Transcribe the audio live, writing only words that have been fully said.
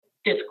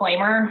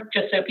disclaimer,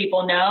 just so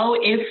people know,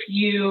 if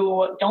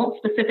you don't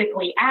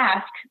specifically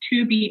ask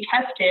to be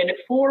tested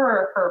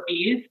for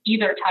herpes,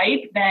 either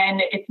type, then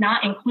it's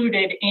not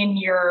included in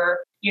your,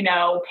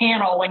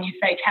 panel when you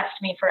say test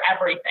me for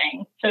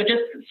everything. So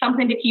just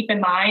something to keep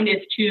in mind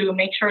is to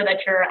make sure that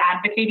you're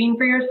advocating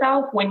for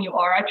yourself when you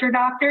are at your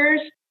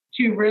doctor's,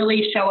 to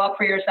really show up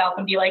for yourself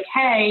and be like,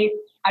 hey,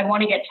 I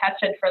want to get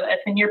tested for this.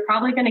 And you're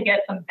probably going to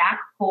get some back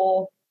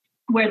pull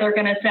where they're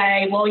going to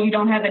say, well, you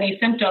don't have any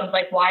symptoms.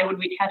 Like, why would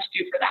we test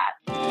you for that?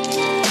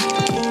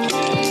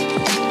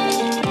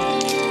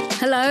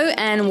 Hello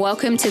and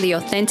welcome to the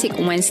Authentic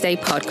Wednesday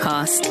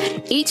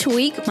podcast. Each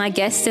week, my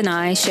guest and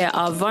I share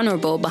our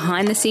vulnerable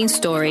behind-the-scenes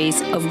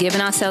stories of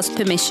giving ourselves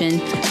permission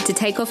to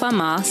take off our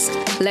masks,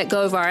 let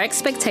go of our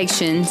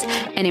expectations,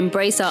 and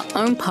embrace our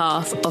own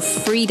path of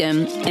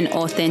freedom and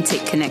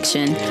authentic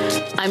connection.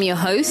 I'm your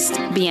host,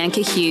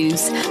 Bianca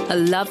Hughes, a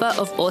lover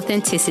of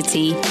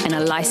authenticity and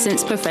a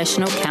licensed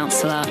professional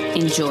counselor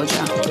in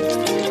Georgia.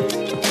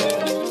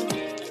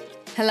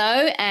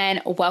 Hello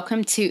and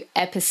welcome to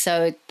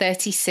episode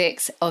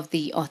 36 of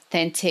the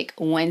Authentic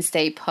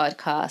Wednesday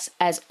podcast.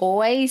 As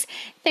always,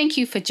 thank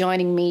you for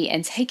joining me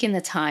and taking the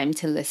time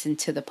to listen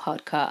to the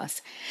podcast.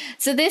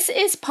 So this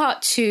is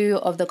part 2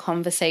 of the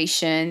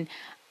conversation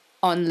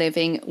on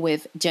living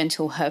with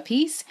genital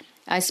herpes.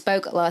 I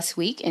spoke last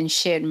week and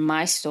shared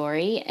my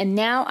story, and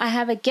now I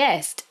have a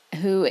guest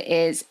who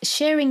is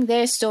sharing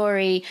their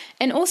story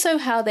and also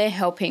how they're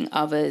helping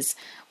others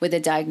with a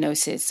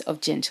diagnosis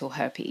of genital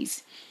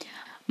herpes.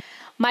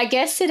 My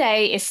guest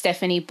today is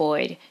Stephanie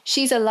Boyd.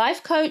 She's a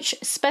life coach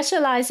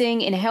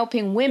specializing in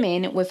helping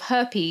women with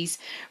herpes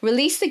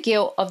release the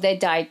guilt of their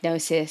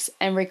diagnosis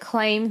and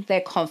reclaim their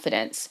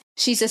confidence.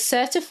 She's a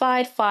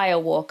certified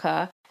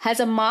firewalker, has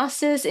a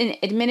master's in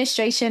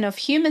administration of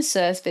human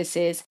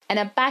services and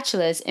a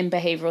bachelor's in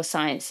behavioral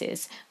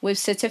sciences with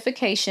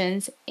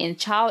certifications in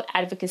child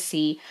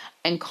advocacy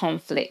and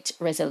conflict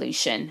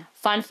resolution.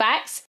 Fun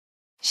facts: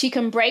 she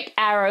can break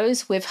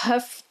arrows with her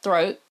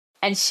throat,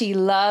 and she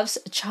loves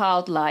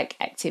childlike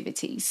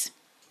activities.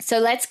 So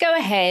let's go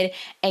ahead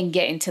and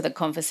get into the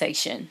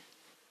conversation.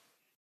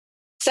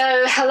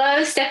 So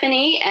hello,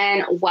 Stephanie,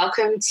 and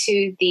welcome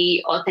to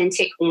the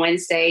Authentic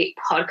Wednesday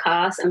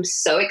podcast. I'm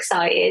so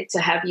excited to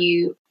have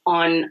you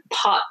on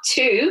part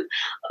 2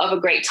 of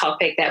a great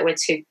topic that we're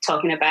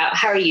talking about.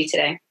 How are you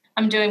today?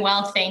 I'm doing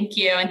well, thank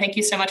you. And thank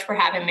you so much for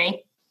having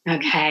me.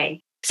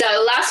 Okay. So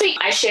last week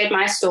I shared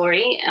my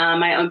story,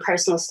 my own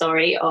personal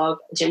story of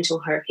genital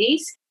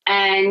herpes.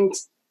 And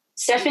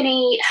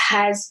Stephanie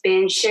has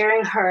been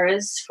sharing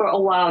hers for a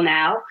while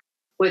now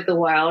with the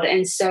world.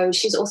 And so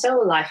she's also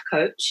a life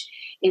coach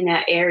in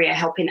that area,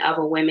 helping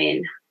other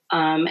women.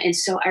 And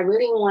so I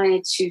really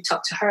wanted to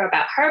talk to her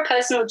about her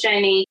personal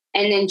journey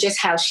and then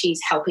just how she's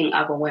helping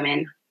other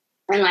women.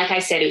 And like I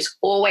said, it's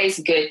always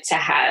good to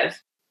have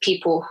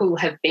people who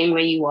have been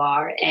where you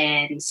are.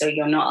 And so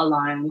you're not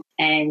alone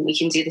and we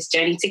can do this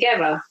journey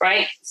together.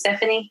 Right,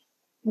 Stephanie?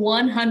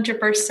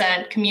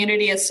 100%.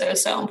 Community is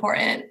so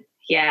important.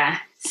 Yeah.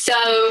 So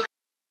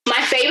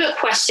my favorite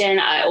question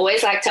I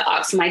always like to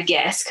ask my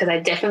guests, because I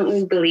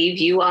definitely believe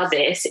you are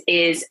this,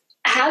 is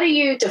how do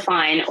you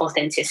define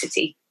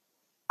authenticity?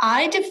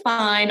 I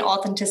define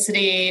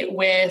authenticity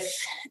with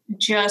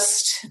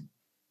just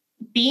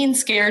being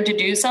scared to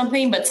do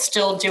something, but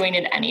still doing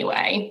it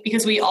anyway,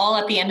 because we all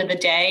at the end of the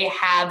day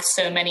have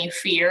so many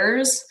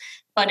fears.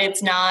 But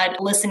it's not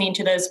listening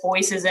to those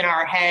voices in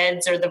our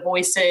heads or the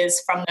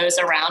voices from those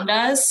around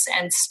us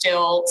and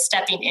still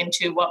stepping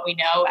into what we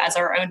know as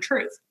our own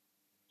truth.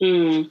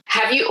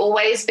 Have you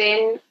always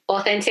been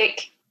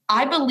authentic?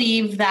 I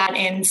believe that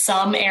in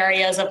some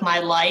areas of my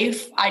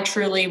life, I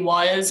truly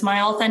was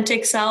my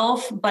authentic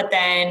self. But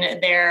then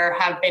there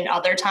have been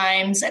other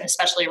times, and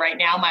especially right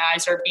now, my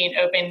eyes are being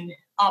opened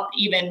up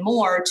even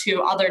more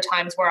to other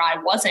times where I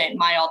wasn't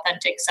my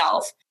authentic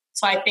self.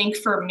 So I think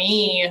for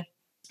me,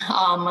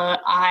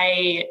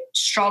 I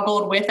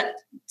struggled with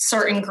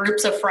certain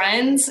groups of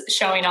friends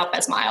showing up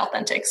as my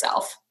authentic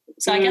self.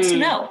 So I guess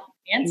no.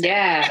 Answer.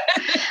 Yeah.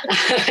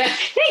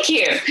 Thank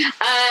you.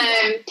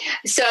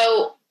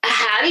 So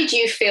how did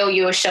you feel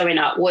you were showing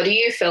up? What do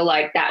you feel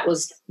like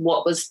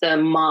what was the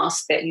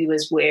mask that you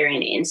was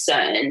wearing in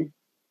certain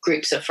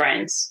groups of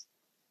friends?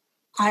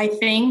 I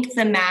think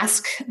the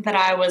mask that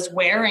I was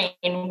wearing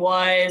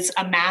was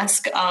a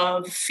mask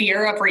of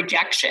fear of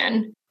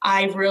rejection.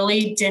 I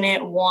really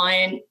didn't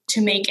want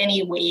to make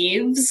any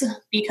waves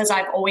because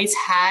I've always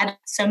had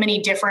so many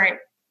different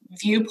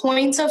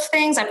viewpoints of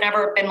things. I've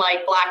never been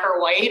like black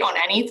or white on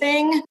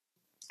anything.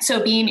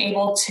 So being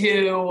able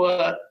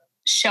to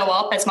show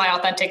up as my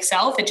authentic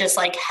self, it just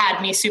like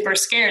had me super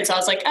scared. So I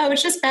was like, oh,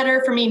 it's just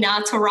better for me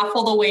not to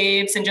ruffle the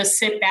waves and just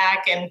sit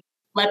back and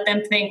let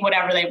them think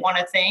whatever they want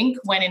to think.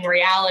 When in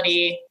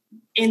reality,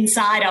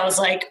 inside, I was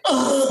like,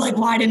 oh, like,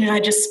 why didn't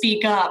I just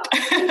speak up?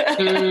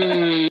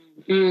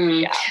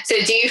 Yeah. So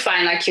do you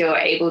find like you're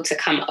able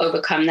to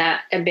overcome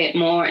that a bit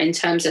more in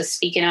terms of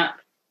speaking up?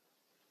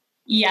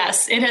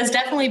 Yes, it has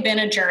definitely been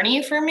a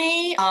journey for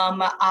me.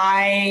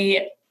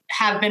 I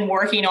have been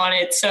working on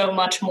it so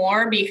much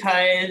more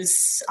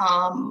because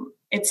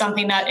it's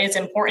something that is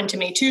important to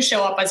me to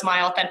show up as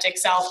my authentic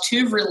self,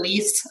 to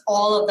release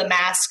all of the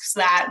masks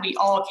that we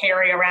all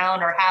carry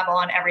around or have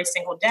on every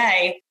single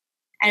day.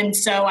 And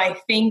so I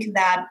think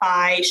that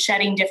by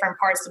shedding different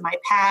parts of my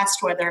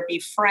past, whether it be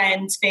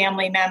friends,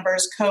 family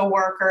members,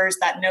 coworkers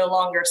that no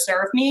longer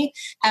serve me,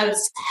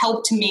 has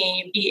helped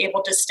me be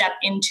able to step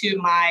into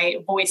my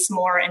voice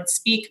more and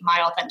speak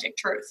my authentic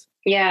truth.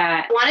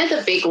 Yeah. One of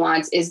the big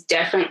ones is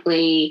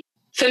definitely,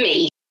 for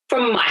me,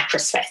 from my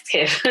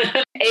perspective,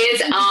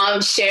 is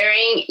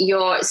sharing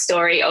your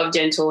story of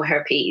genital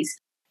herpes.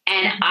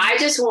 And I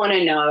just want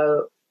to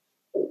know,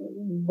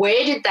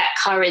 where did that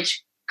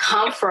courage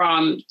come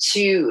from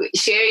to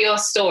share your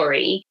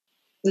story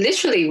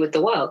literally with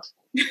the world?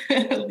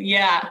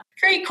 Yeah,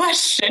 great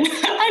question.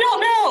 I don't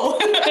know.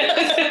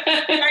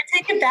 Can I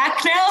take it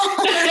back now?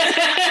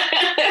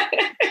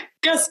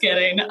 Just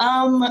kidding.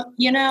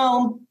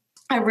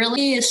 I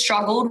really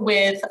struggled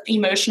with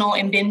emotional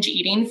and binge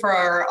eating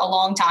for a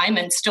long time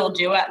and still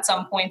do at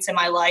some points in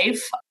my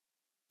life.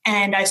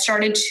 And I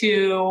started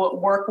to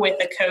work with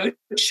a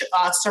coach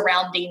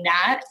surrounding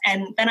that.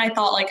 And then I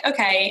thought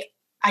okay,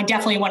 I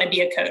definitely want to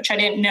be a coach. I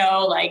didn't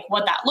know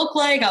what that looked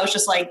like. I was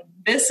just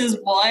this is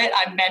what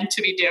I'm meant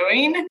to be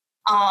doing.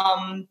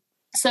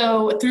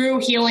 So through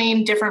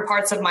healing different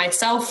parts of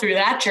myself through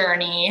that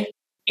journey,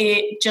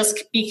 it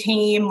just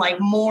became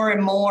more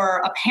and more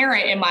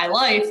apparent in my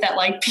life that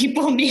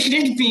people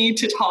needed me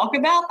to talk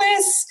about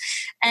this.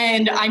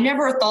 And I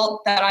never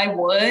thought that I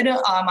would.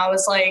 I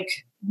was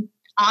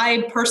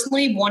I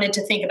personally wanted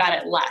to think about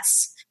it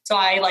less. So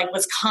I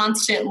was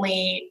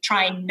constantly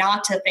trying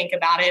not to think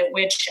about it,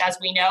 which, as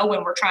we know,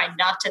 when we're trying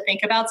not to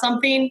think about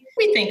something,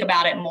 we think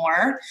about it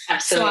more.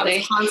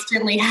 Absolutely. So I was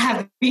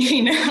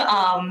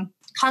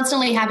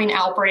constantly having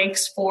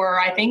outbreaks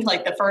for, I think,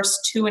 the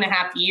first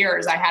 2.5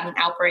 years. I had an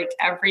outbreak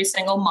every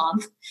single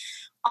month.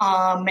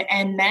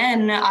 And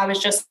then I was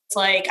just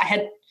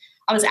I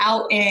was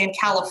out in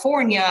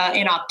California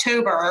in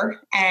October,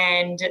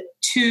 and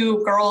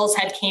 2 girls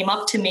had came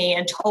up to me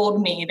and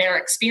told me their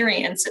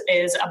experience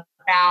is about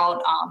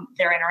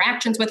their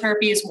interactions with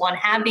herpes, one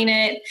having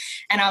it.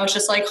 And I was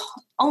just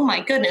oh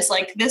my goodness,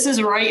 this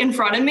is right in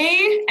front of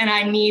me, and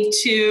I need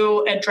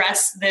to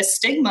address this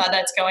stigma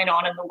that's going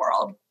on in the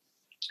world.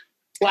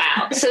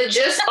 Wow. So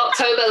just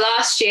October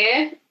last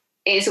year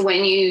is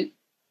when you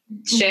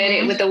shared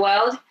it with the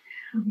world?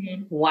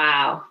 Mm-hmm.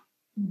 Wow.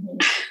 Mm-hmm.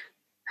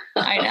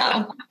 I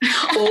know.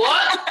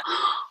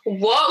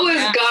 What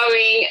was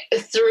going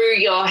through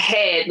your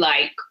head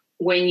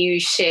when you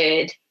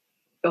shared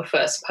your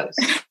first post?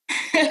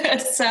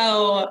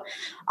 So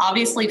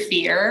obviously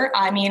fear.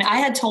 I mean, I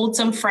had told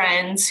some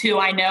friends who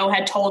I know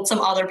had told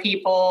some other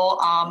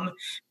people,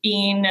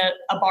 being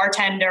a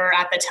bartender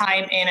at the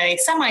time in a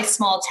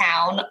semi-small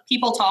town,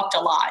 people talked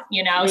a lot,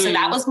 so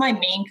that was my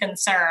main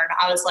concern.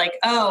 I was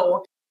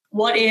oh,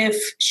 what if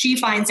she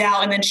finds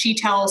out and then she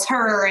tells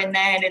her, and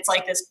then it's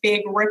this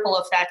big ripple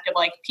effect of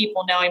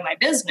people knowing my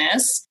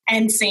business.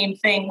 And same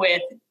thing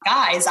with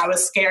guys. I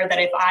was scared that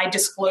if I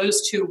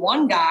disclosed to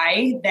one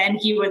guy, then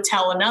he would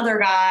tell another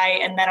guy.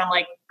 And then I'm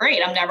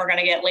great, I'm never going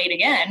to get laid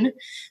again.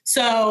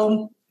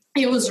 So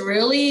it was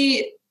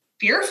really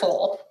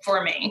fearful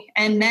for me.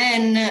 And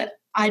then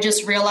I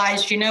just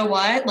realized, you know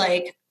what,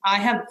 I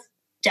have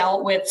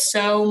dealt with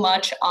so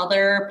much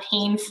other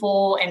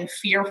painful and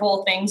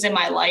fearful things in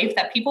my life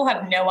that people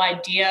have no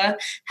idea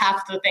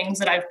half the things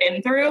that I've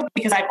been through,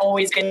 because I've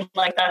always been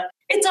the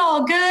it's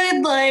all good,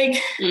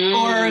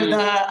 or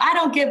the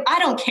I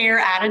don't care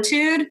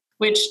attitude,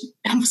 which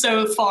I'm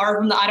so far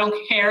from the I don't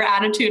care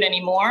attitude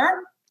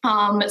anymore.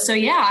 So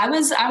yeah, I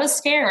was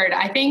scared.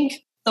 I think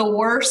the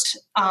worst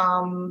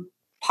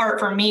part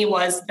for me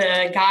was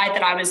the guy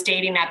that I was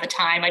dating at the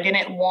time. I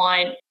didn't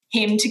want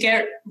him to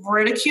get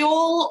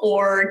ridicule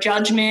or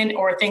judgment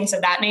or things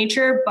of that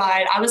nature.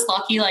 But I was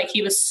lucky,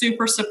 he was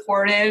super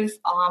supportive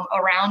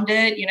around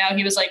it. He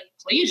was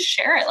please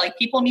share it.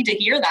 People need to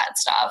hear that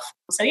stuff.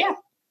 So yeah.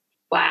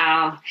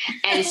 Wow.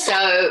 And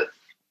so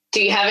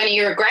do you have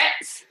any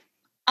regrets?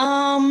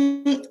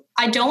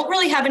 I don't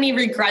really have any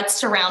regrets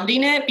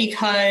surrounding it,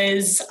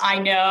 because I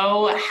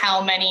know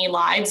how many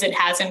lives it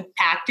has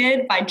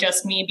impacted by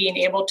just me being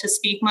able to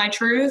speak my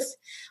truth.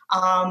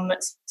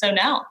 So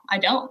no, I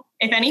don't.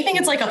 If anything,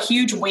 it's a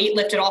huge weight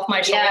lifted off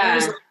my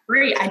shoulders. Yeah.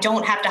 Great. I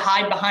don't have to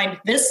hide behind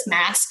this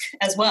mask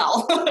as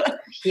well.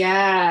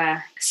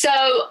 Yeah. So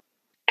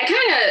I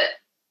kind of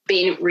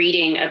been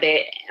reading a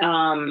bit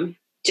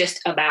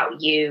just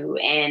about you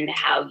and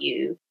how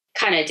you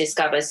kind of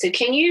discovered. So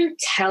can you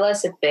tell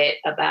us a bit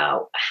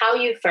about how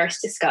you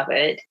first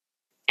discovered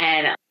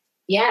and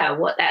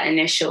what that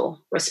initial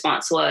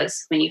response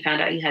was when you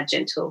found out you had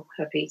genital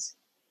herpes?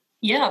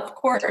 Yeah, of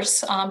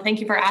course.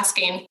 Thank you for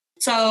asking.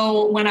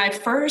 So when I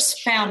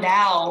first found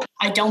out,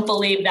 I don't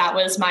believe that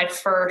was my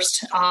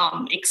first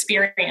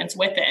experience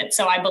with it.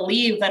 So I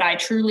believe that I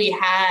truly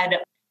had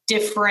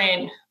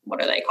different,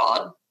 what are they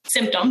called?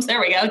 symptoms. There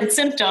we go. The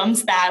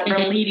symptoms that were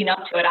leading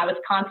up to it. I was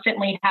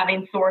constantly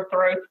having sore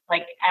throats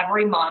like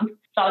every month.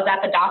 So I was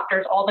at the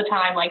doctor's all the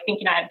time, like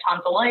thinking I had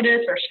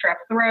tonsillitis or strep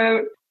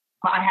throat.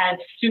 I had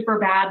super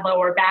bad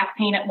lower back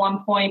pain at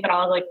one point, but I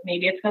was like,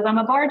 maybe it's because I'm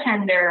a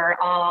bartender.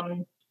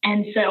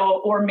 And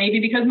so, or maybe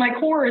because my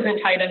core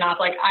isn't tight enough.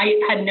 Like I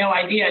had no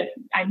idea.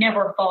 I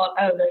never thought,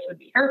 oh, this would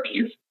be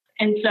herpes.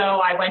 And so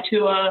I went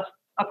to a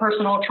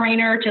personal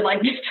trainer to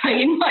like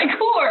tighten my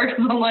core.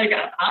 Cause I'm like,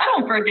 I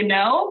don't freaking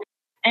know.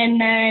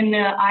 And then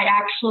I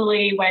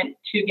actually went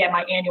to get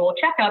my annual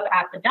checkup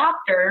at the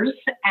doctor's,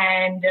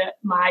 and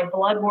my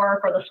blood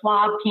work or the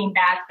swab came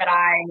back that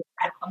I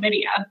had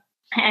chlamydia.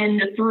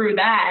 And through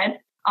that,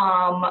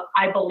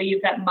 I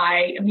believe that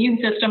my immune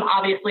system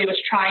obviously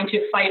was trying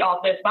to fight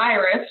off this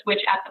virus, which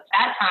at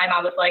that time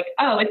I was like,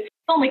 oh, it's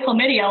only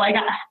chlamydia. Like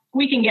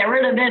we can get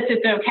rid of this.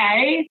 It's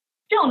okay.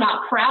 Still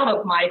not proud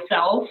of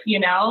myself, you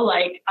know,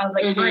 like I was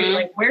like, great,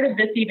 like where did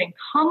this even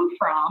come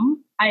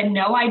from? I had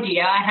no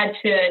idea. I had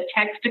to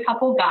text a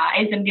couple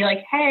guys and be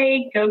like,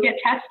 hey, go get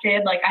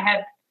tested. Like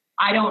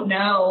I don't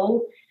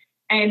know.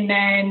 And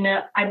then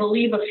I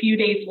believe a few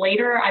days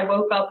later, I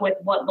woke up with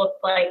what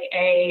looked like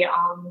a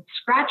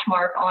scratch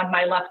mark on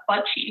my left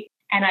butt cheek.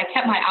 And I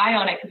kept my eye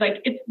on it because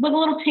like it was a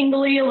little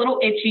tingly, a little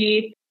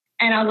itchy.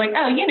 And I was like,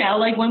 oh, you know,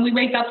 like when we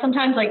wake up,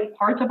 sometimes like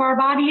parts of our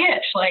body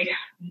itch. Like,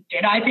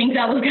 did I think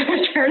that was going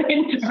to turn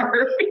into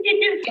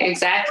herpes?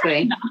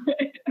 Exactly.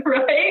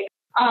 Right.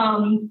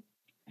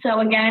 So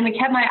again, I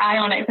kept my eye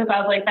on it because I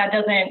was like,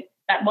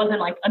 that wasn't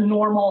like a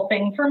normal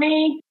thing for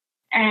me.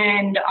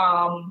 And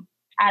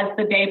as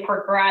the day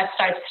progressed,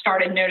 I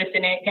started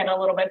noticing it get a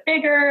little bit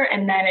bigger,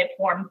 and then it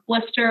formed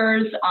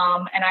blisters.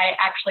 And I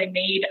actually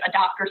made a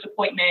doctor's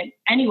appointment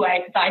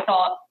anyway because I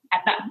thought,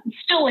 at that,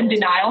 still in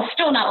denial,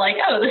 still not like,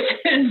 oh, this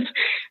is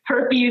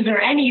herpes or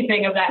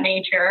anything of that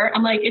nature.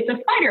 I'm like, it's a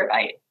spider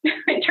bite.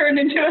 It turned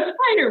into a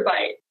spider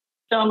bite.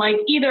 So I'm like,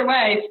 either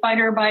way,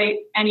 spider bite,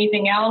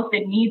 anything else,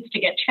 it needs to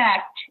get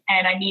checked,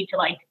 and I need to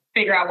like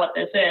figure out what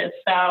this is.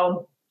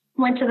 So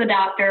went to the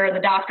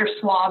doctor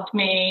swabbed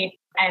me.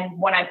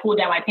 And when I pulled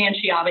down my pants,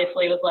 she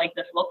obviously was like,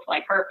 this looks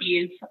like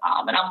herpes.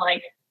 And I'm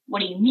like, what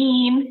do you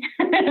mean?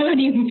 What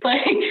do you mean?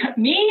 Like,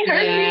 me?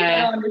 Herpes? Yeah.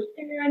 I don't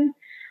understand.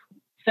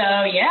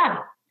 So yeah.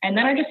 And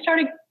then I just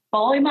started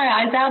bawling my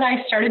eyes out.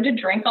 I started to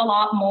drink a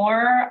lot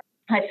more.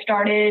 I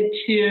started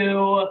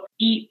to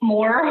eat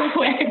more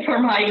for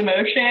my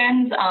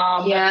emotions.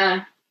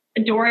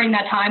 During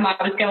that time, I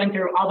was going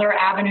through other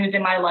avenues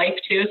in my life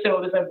too. So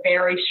it was a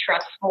very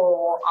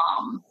stressful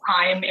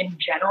time in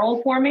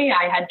general for me.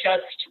 I had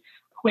just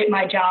quit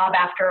my job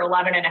after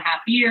 11 and a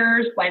half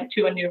years, went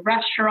to a new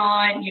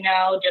restaurant, you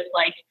know, just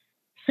like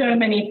so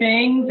many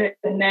things.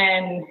 And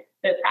then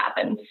this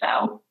happened.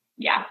 So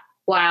yeah.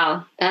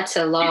 Wow, that's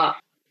a lot,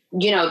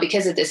 you know,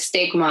 because of the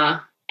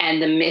stigma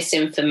and the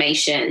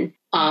misinformation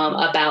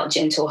about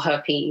genital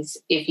herpes.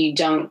 I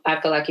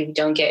feel like if you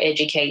don't get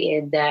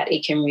educated, that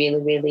it can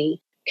really,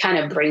 really kind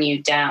of bring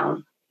you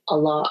down a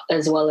lot,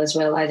 as well as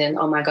realizing,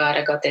 oh my God,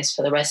 I got this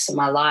for the rest of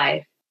my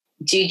life.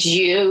 Did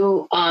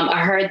you,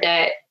 I heard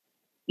that,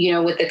 you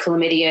know, with the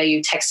chlamydia,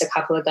 you text a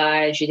couple of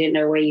guys, you didn't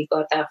know where you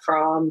got that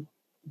from.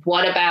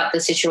 What about the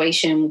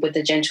situation with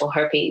the genital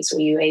herpes?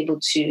 Were you able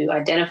to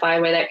identify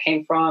where that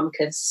came from?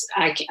 Because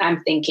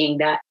I'm thinking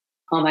that,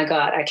 oh my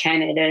God, I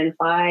can't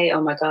identify. Oh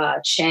my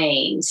God,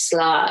 shame,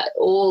 slut,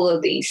 all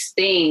of these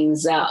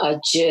things that are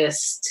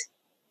just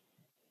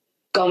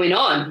going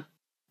on.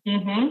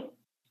 Mm-hmm.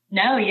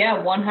 No,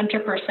 yeah,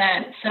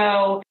 100%.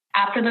 So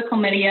after the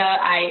chlamydia,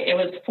 it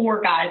was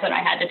 4 guys that I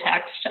had to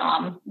text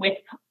with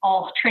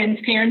all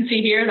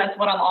transparency here. That's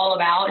what I'm all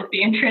about, is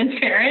being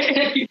transparent,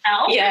 if you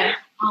know. Yeah.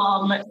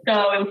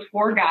 So it was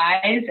 4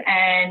 guys,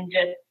 and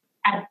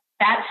at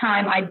that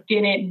time, I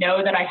didn't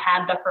know that I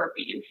had the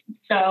herpes.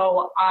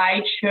 So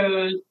I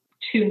chose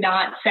to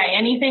not say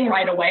anything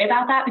right away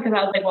about that because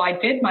I was like, well, I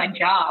did my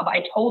job.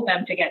 I told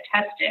them to get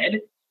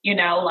tested, you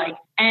know, like,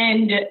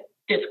 and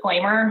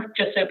disclaimer,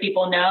 just so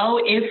people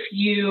know, if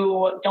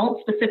you don't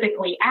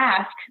specifically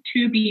ask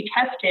to be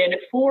tested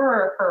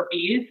for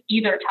herpes,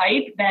 either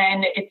type,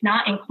 then it's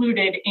not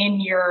included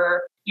in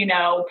your, you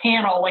know,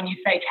 panel when you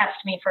say test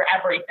me for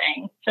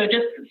everything. So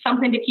just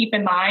something to keep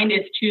in mind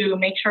is to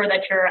make sure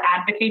that you're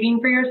advocating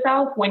for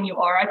yourself when you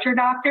are at your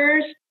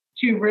doctor's,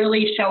 to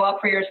really show up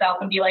for yourself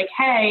and be like,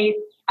 hey,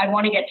 I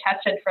want to get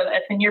tested for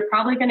this. And you're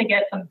probably going to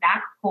get some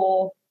back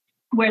pull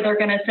where they're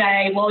going to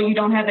say, well, you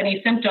don't have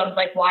any symptoms.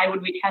 Like, why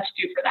would we test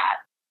you for that?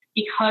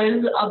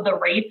 Because of the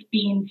rates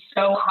being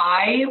so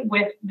high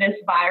with this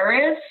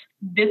virus,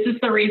 this is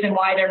the reason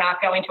why they're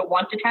not going to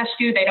want to test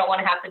you. They don't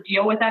want to have to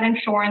deal with that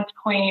insurance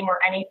claim or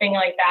anything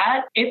like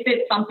that. If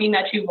it's something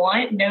that you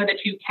want, know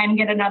that you can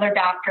get another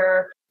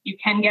doctor, you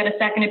can get a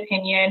second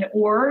opinion,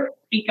 or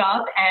speak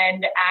up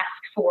and ask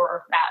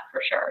for that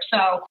for sure.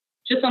 So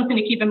just something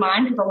to keep in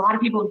mind because a lot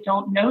of people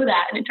don't know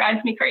that and it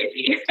drives me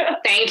crazy.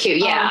 Thank you.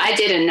 Yeah, I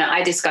didn't know.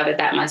 I discovered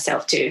that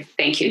myself too.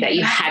 Thank you that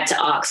you had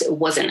to ask. It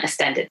wasn't a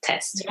standard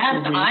test.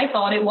 Yes, I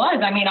thought it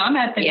was. I mean, I'm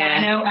at the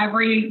gyno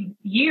every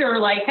year,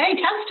 like, hey,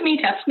 test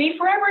me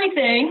for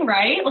everything,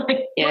 right? Like, what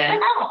the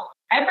hell?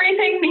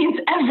 Everything means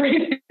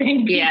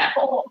everything. Yeah.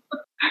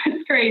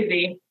 It's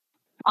crazy.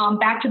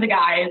 Back to the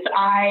guys.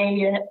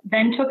 I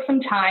then took some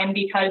time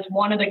because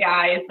one of the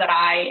guys that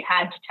I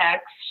had to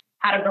text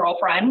had a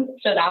girlfriend.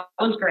 So that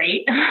was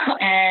great.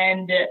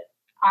 And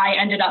I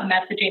ended up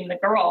messaging the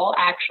girl,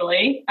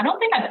 actually. I don't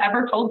think I've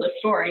ever told this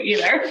story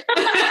either.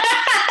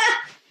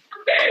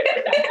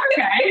 That's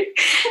okay.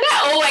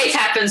 That always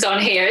happens on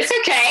here. It's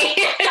okay.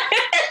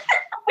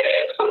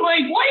 I'm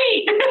like,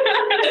 wait.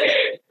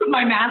 Put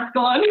my mask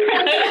on.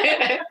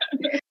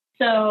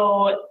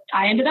 So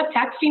I ended up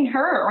texting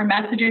her or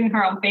messaging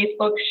her on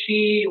Facebook.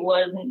 She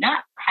was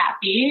not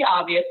happy,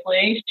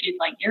 obviously. She's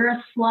like, you're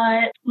a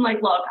slut. I'm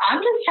like, look, I'm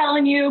just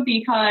telling you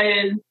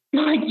because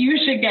like you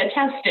should get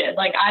tested.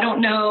 Like, I don't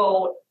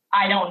know.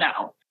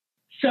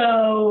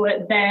 So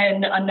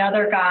then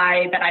another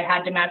guy that I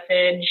had to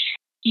message,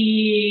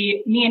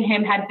 me and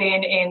him had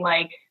been in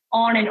like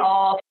on and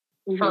off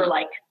for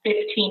like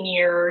 15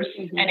 years.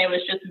 And it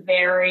was just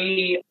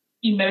very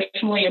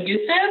emotionally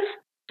abusive.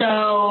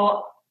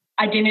 So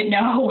I didn't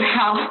know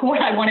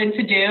what I wanted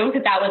to do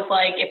because that was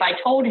like, if I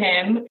told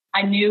him,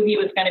 I knew he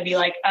was going to be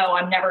like, oh,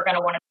 I'm never going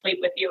to want to sleep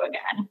with you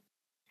again.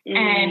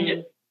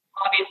 And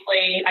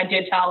obviously I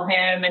did tell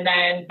him, and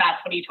then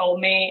that's what he told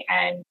me.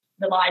 And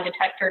the lie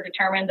detector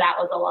determined that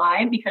was a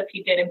lie because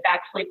he did in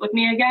fact sleep with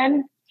me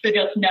again. So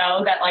just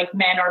know that like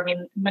men are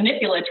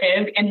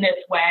manipulative in this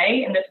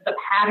way, and this is a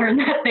pattern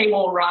that they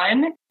will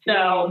run.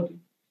 So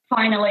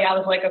finally I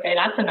was like, okay,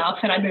 that's enough.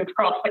 And I moved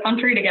across the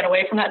country to get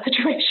away from that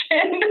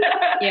situation.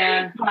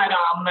 Yeah. But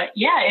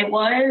it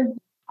was,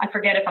 I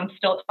forget if I'm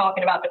still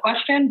talking about the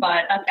question,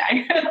 but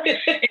okay.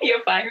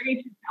 You're fine.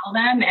 To tell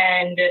them,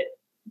 and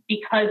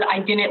because I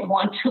didn't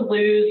want to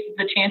lose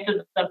the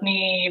chances of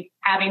me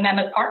having them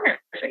as partners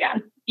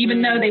again,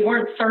 even though they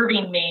weren't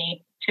serving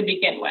me to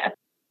begin with.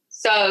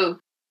 So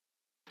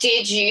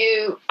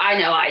I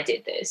know I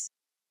did this.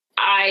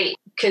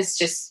 Because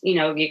just,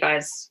 you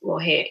guys will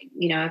hear,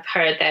 I've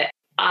heard that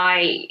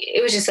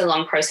it was just a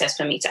long process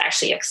for me to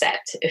actually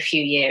accept a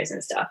few years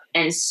and stuff.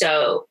 And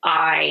so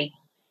I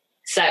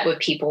slept with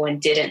people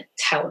and didn't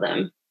tell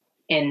them.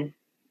 And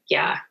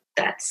yeah,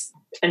 that's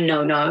a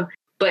no-no.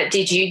 But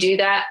did you do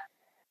that?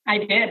 I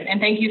did. And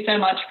thank you so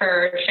much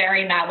for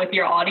sharing that with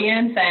your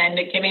audience and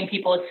giving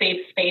people a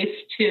safe space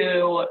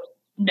to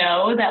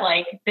know that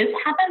like this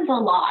happens a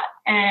lot.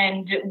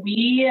 And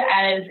we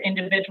as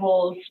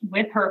individuals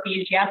with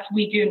herpes, yes,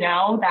 we do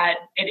know that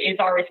it is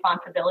our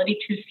responsibility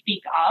to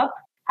speak up.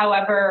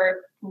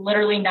 However,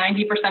 literally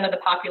 90% of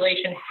the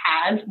population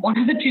has one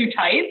of the two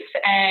types,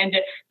 and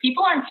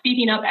people aren't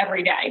speaking up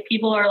every day.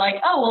 People are like,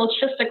 oh, well, it's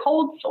just a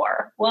cold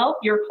sore. Well,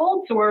 your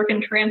cold sore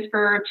can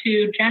transfer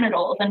to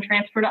genitals and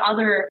transfer to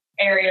other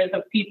areas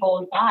of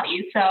people's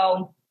bodies.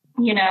 So,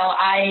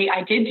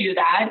 I did do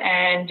that,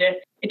 and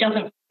it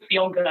doesn't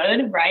feel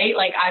good, right?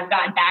 Like I've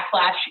gotten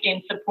backlash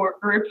in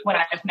support groups when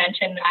I've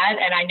mentioned that.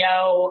 And I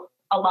know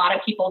a lot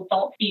of people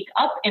don't speak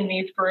up in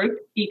these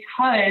groups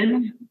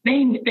because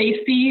they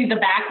see the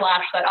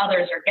backlash that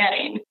others are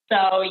getting.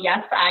 So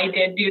yes, I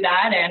did do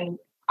that, and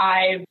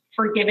I've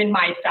forgiven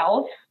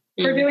myself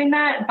for doing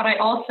that. But I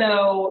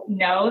also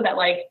know that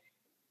like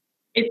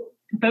it's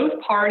both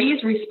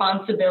parties'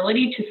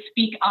 responsibility to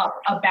speak up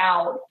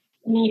about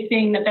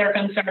anything that they're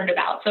concerned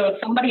about. So if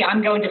somebody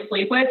I'm going to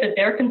sleep with, if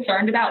they're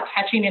concerned about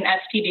catching an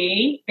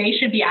STD, they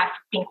should be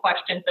asking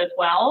questions as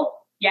well.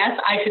 Yes,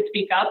 I should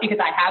speak up because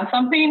I have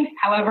something.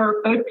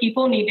 However, both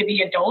people need to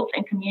be adults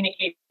and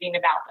communicating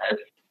about this.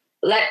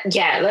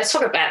 Let's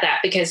talk about that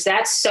because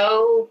that's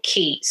so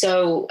key.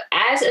 So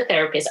as a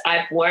therapist,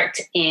 I've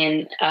worked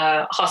in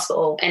a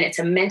hospital, and it's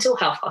a mental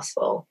health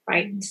hospital,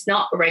 right? It's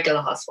not a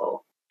regular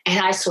hospital. And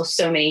I saw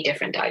so many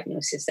different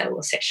diagnoses that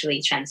were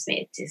sexually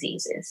transmitted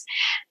diseases.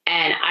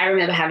 And I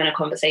remember having a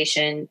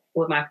conversation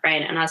with my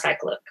friend, and I was like,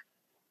 look,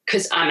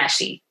 because I'm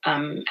actually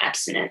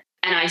abstinent.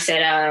 And I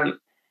said,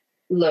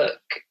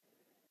 look,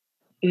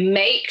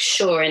 make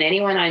sure, and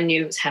anyone I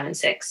knew was having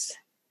sex,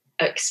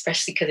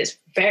 especially because it's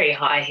very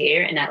high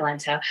here in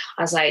Atlanta,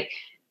 I was like,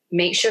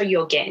 make sure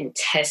you're getting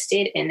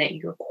tested and that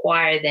you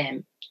require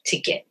them to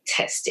get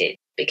tested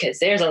because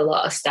there's a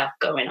lot of stuff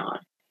going on.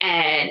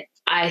 And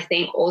I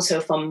think also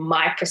from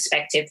my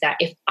perspective that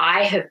if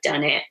I have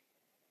done it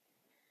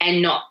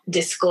and not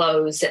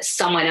disclose that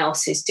someone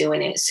else is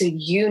doing it, so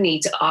you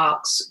need to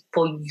ask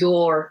for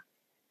your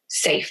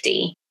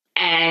safety.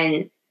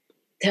 And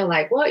they're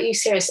like, what, are you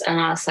serious? And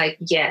I was like,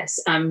 yes,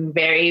 I'm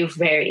very,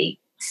 very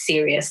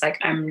serious. Like,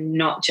 I'm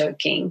not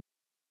joking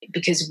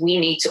because we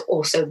need to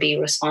also be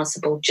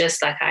responsible.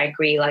 Just like I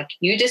agree, like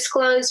you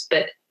disclose,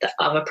 but the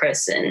other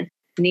person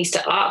needs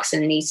to ask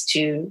and needs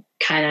to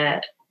kind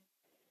of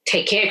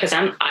take care, because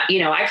I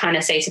kind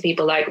of say to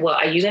people like, well,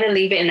 are you going to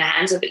leave it in the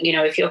hands of,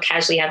 if you're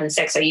casually having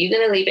sex, are you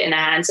going to leave it in the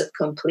hands of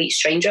a complete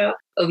stranger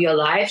of your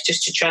life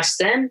just to trust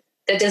them?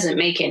 That doesn't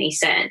make any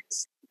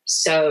sense.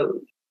 So,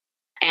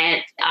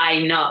 and I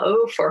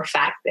know for a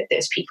fact that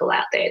there's people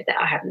out there that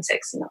are having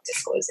sex and not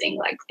disclosing.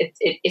 Like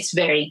it's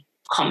very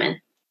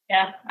common.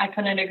 Yeah, I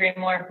couldn't agree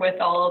more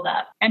with all of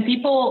that. And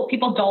people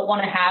don't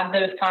want to have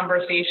those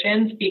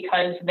conversations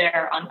because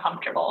they're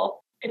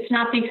uncomfortable. It's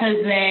not because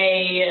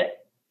they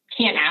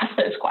can't ask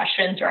those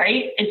questions,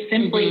 right? It's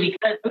simply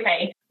because,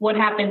 okay, what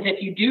happens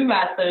if you do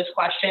ask those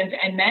questions?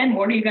 And then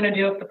what are you going to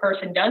do if the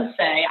person does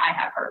say, I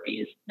have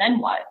herpes? Then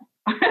what?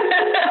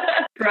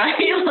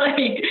 Right?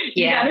 Like,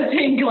 you got to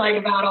think like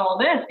about all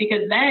this,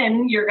 because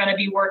then you're going to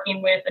be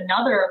working with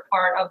another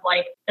part of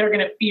like, they're going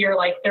to fear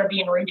like they're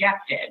being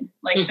rejected.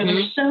 Like, so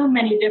there's so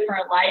many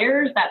different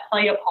layers that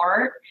play a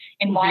part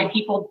in why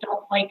people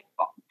don't like,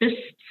 this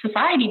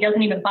society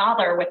doesn't even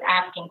bother with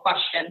asking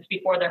questions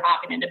before they're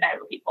hopping into bed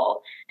with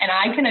people. And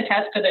I can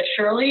attest to this,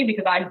 Shirley,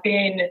 because I've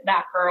been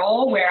that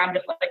girl where I'm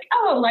just like,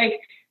 oh, like,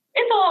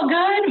 it's all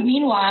good.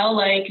 Meanwhile,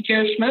 like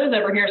Joe Schmo's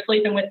over here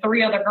sleeping with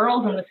 3 other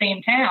girls in the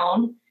same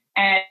town,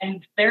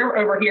 and they're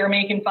over here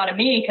making fun of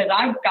me because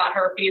I've got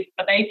herpes,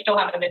 but they still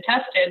haven't been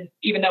tested,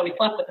 even though we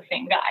slept with the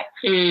same guy.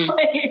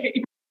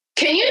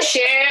 Can you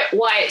share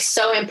why it's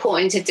so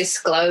important to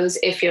disclose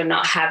if you're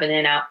not having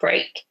an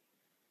outbreak?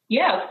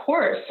 Yeah, of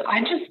course.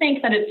 I just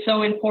think that it's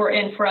so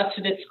important for us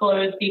to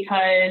disclose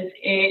because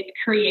it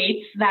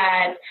creates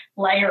that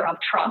layer of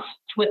trust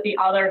with the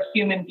other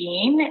human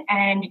being,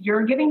 and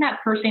you're giving that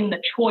person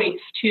the choice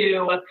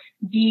to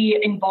be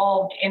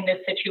involved in this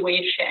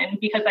situation.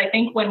 Because I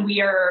think when we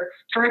are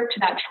stripped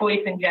to that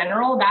choice in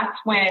general, that's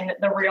when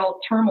the real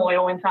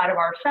turmoil inside of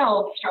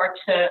ourselves starts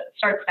to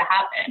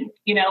happen.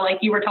 Like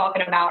you were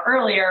talking about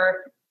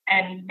earlier.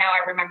 And now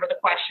I remember the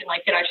question,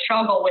 like, did I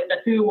struggle with the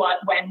who, what,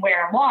 when,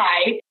 where, and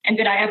why? And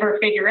did I ever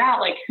figure out,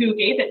 like, who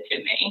gave it to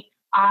me?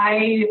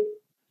 I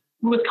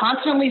was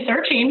constantly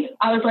searching.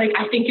 I was like,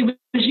 I think it was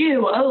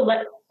you. Oh,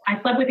 I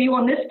slept with you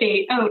on this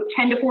date. Oh,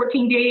 10 to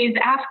 14 days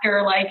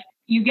after, like,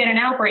 you get an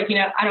outbreak.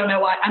 I don't know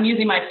why. I'm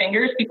using my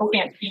fingers. People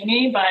can't see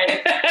me, but.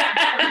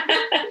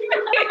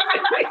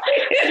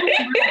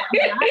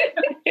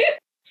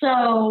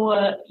 So,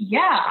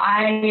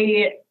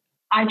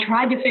 I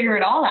tried to figure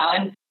it all out.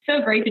 And so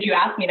great that you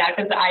asked me that,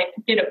 because I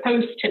did a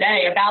post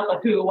today about the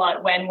who,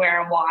 what, when, where,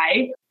 and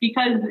why,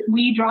 because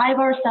we drive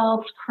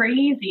ourselves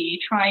crazy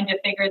trying to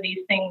figure these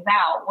things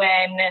out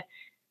when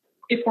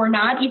if we're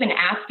not even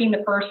asking the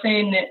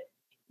person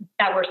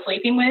that we're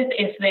sleeping with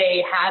if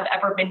they have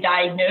ever been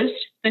diagnosed,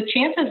 the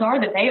chances are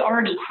that they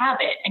already have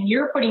it. And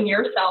you're putting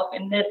yourself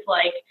in this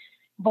like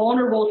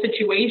vulnerable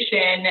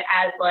situation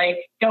as like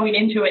going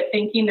into it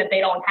thinking that they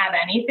don't have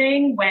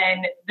anything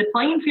when the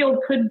playing field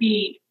could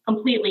be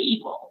completely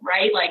equal,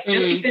 right? Like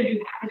just because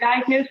you have a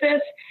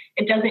diagnosis,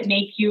 it doesn't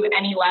make you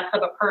any less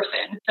of a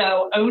person.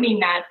 So owning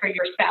that for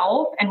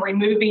yourself and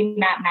removing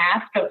that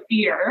mask of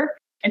fear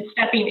and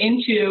stepping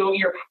into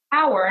your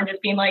power and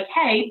just being like,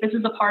 hey, this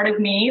is a part of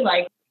me,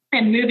 like,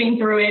 and moving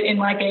through it in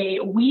like a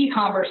we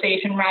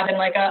conversation rather than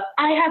like a,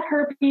 I have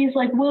herpes,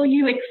 like, will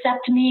you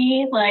accept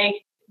me? Like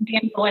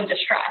damsel in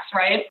distress,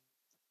 right?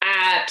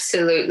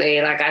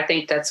 Absolutely. Like, I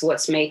think that's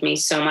what's made me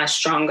so much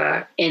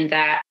stronger in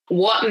that.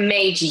 What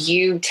made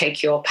you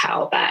take your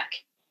power back?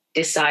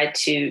 Decide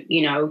to,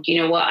 you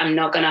know what, I'm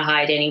not going to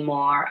hide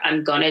anymore.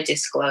 I'm going to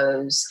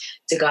disclose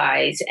to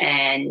guys.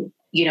 And,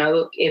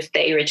 if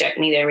they reject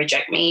me, they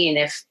reject me. And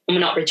if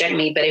not reject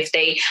me, but if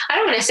they, I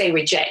don't want to say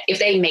reject, if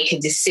they make a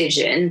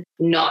decision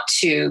not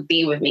to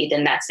be with me,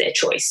 then that's their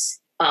choice,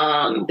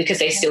 because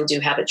they still do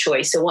have a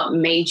choice. So what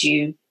made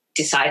you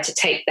decide to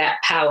take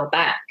that power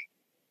back?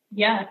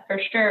 Yeah, for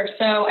sure.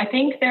 So I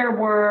think there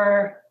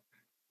were,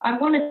 I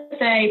want to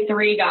say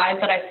 3 guys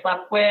that I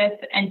slept with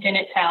and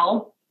didn't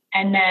tell.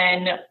 And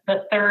then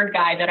the 3rd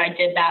guy that I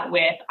did that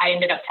with, I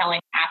ended up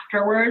telling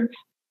afterwards.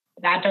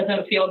 That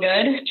doesn't feel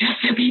good,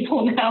 just so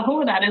people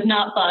know. That is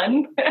not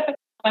fun. But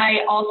I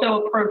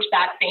also approached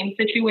that same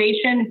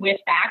situation with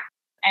facts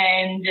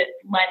and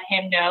let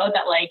him know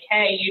that, like,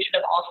 hey, you should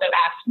have also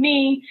asked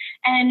me.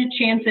 And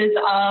chances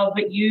of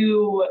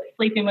you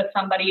sleeping with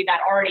somebody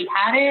that already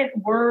had it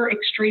were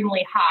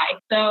extremely high.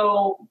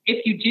 So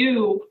if you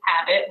do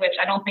have it, which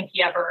I don't think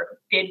he ever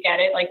did get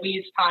it, like we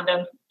use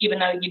condoms, even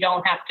though you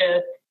don't have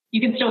to, you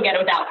can still get it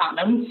without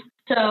condoms.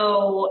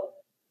 So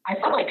I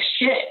felt like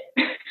shit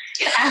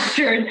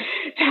after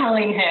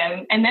telling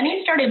him. And then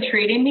he started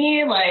treating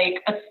me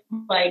like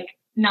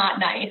not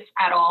nice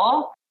at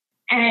all.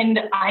 And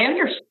I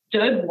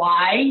understood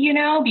why,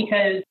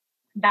 because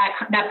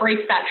that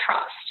breaks that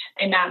trust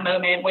in that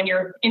moment when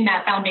you're in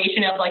that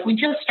foundation of like, we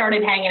just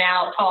started hanging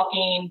out,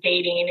 talking,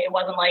 dating. It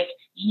wasn't like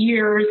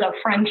years of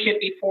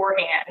friendship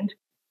beforehand.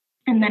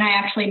 And then I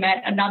actually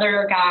met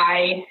another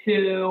guy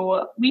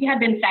who we had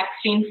been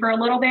sexting for a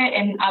little bit.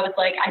 And I was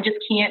like, I just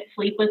can't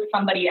sleep with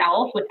somebody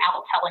else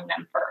without telling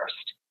them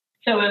first.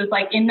 So it was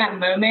like in that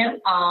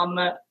moment,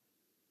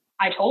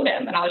 I told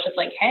him, and I was just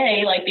like,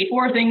 hey, like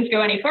before things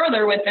go any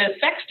further with this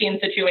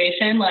sexting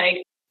situation,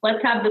 like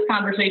let's have this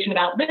conversation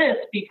about this,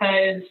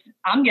 because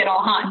I'm getting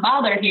all hot and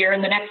bothered here.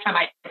 And the next time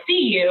I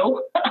see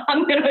you,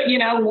 I'm going to,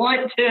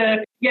 want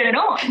to get it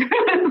on.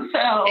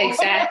 So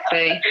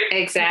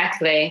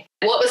Exactly.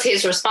 What was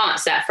his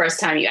response that first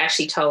time you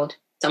actually told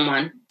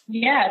someone?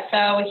 Yeah.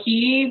 So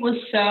he was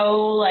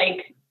so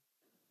like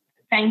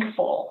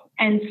thankful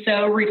and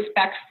so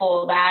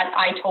respectful that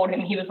I told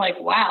him. He was like,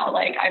 wow,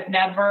 like I've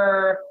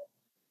never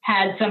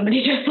had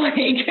somebody just like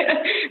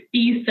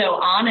be so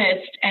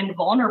honest and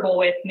vulnerable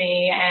with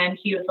me. And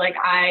he was like,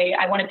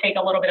 I want to take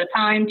a little bit of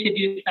time to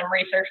do some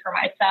research for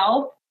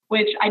myself,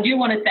 which I do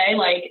want to say,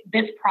 like,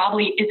 this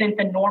probably isn't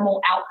the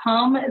normal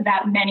outcome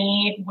that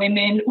many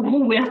women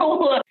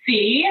will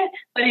see,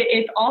 but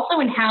it's also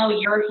in how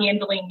you're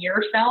handling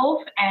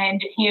yourself and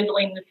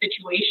handling the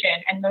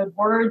situation and the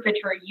words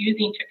that you're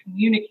using to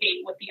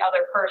communicate with the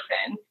other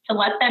person, to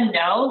let them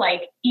know,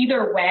 like,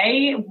 either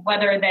way,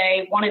 whether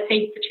they want to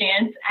take the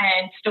chance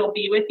and still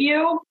be with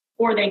you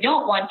or they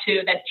don't want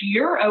to, that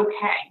you're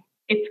okay.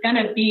 It's going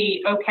to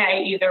be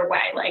okay either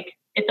way. Like,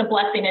 it's a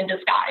blessing in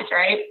disguise,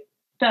 right?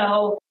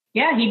 So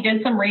yeah, he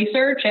did some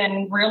research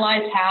and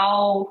realized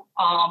how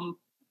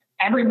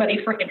everybody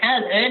freaking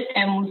has it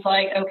and was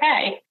like,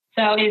 okay.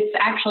 So it's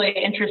actually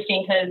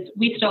interesting because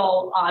we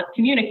still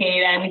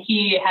communicate, and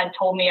he had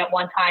told me at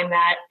one time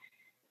that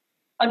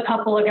a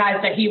couple of guys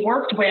that he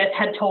worked with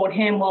had told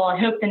him, well, I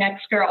hope the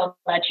next girl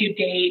that you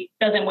date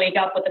doesn't wake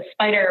up with a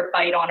spider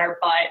bite on her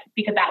butt,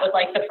 because that was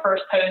like the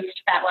first post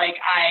that like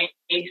I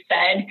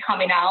said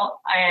coming out,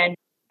 and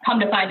come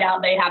to find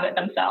out they have it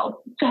themselves.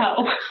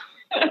 So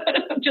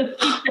just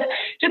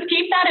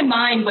keep that in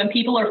mind when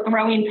people are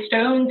throwing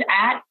stones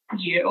at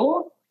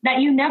you,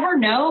 that you never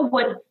know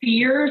what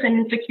fears and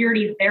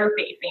insecurities they're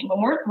facing.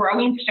 When we're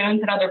throwing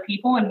stones at other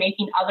people and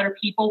making other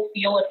people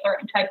feel a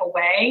certain type of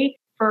way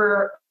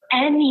for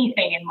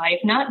anything in life,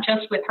 not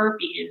just with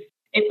herpes,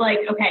 it's like,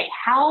 okay,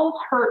 how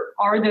hurt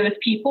are those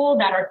people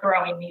that are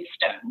throwing these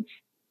stones?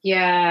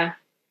 Yeah.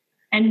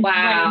 And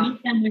wow.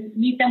 like,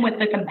 meet them with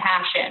the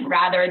compassion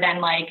rather than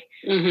like,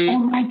 oh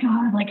my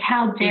God, like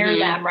how dare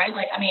them, right?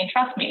 Like, I mean,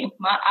 trust me,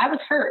 I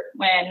was hurt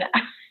when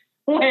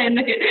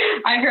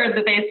I heard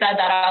that they said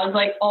that. I was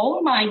like,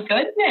 oh my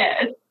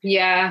goodness.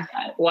 Yeah.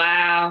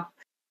 Wow.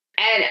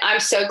 And I'm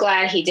so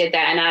glad he did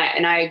that.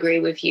 And I agree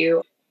with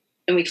you.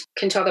 And we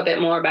can talk a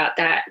bit more about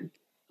that.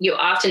 You're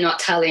often not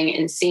telling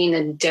and seeing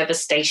the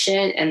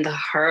devastation and the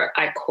hurt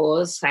I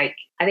caused. Like,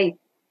 I think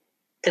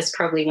that's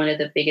probably one of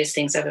the biggest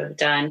things I've ever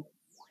done.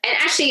 And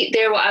actually,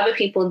 there were other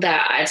people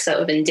that I sort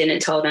of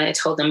didn't tell, and I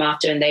told them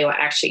after, and they were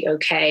actually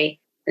okay.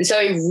 And so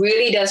it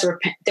really does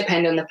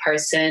depend on the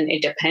person.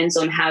 It depends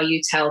on how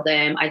you tell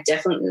them.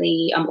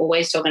 I'm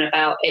always talking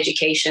about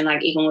education,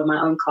 like even with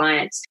my own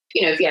clients.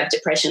 If you have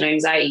depression or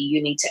anxiety,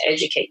 you need to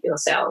educate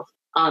yourself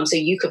so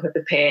you could be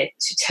prepared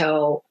to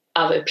tell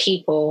other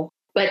people.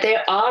 But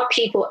there are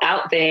people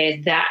out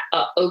there that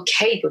are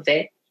okay with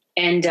it.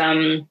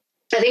 And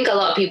I think a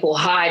lot of people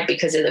hide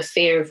because of the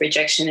fear of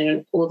rejection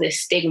and all this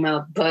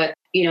stigma. But,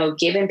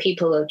 giving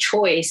people a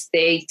choice,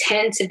 they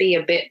tend to be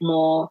a bit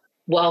more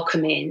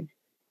welcoming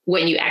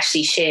when you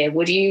actually share.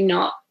 Would you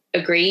not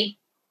agree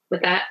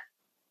with that?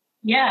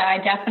 Yeah, I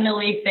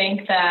definitely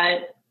think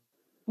that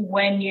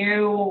when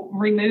you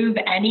remove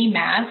any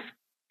mask,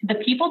 the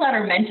people that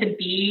are meant to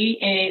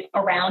be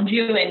around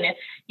you and,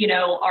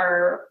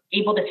 are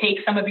able to take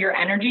some of your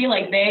energy,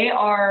 like they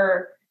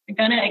are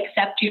going to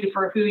accept you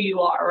for who you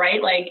are,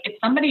 right? Like if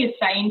somebody is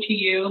saying to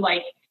you,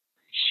 like,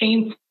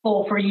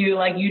 shameful for you,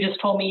 like you just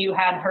told me you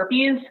had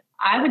herpes,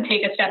 I would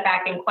take a step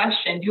back and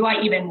question, do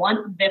I even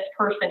want this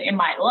person in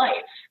my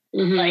life?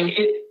 Like,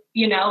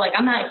 like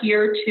I'm not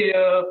here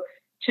to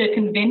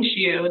convince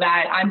you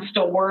that I'm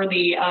still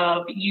worthy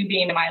of you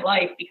being in my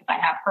life because I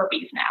have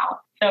herpes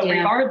now. So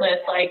regardless,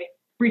 like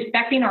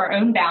respecting our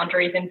own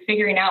boundaries and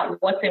figuring out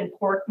what's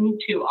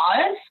important to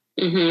us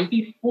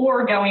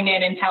before going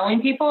in and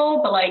telling people.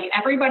 But like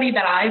everybody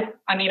that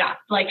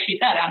like she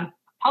said, I'm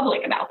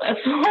public about this.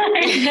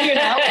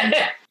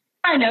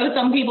 I know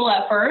some people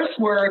at first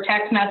were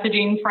text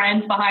messaging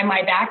friends behind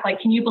my back, like,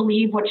 can you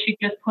believe what she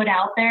just put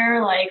out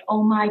there? Like,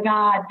 oh my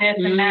God, this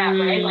and that,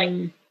 right? Like,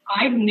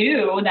 I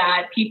knew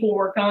that people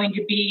were going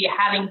to be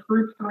having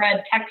group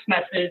thread text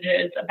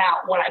messages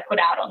about what I put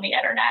out on the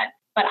internet,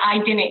 but I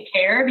didn't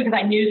care because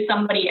I knew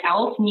somebody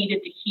else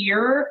needed to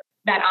hear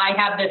that I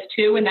have this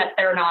too and that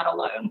they're not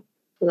alone.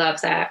 Love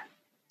that.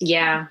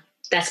 Yeah,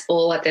 that's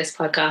all what this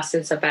podcast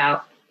is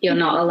about. You're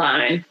not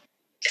alone.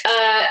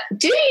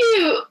 Do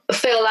you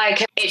feel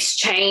like it's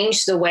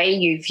changed the way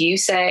you view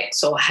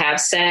sex or have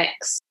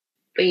sex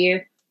for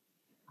you?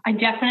 I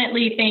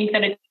definitely think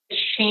that it's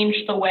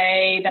changed the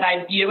way that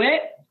I view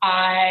it.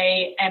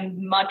 I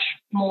am much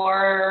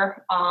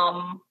more,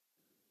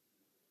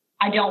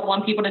 I don't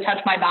want people to touch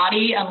my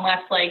body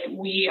unless like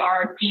we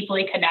are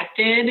deeply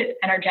connected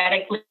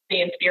energetically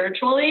and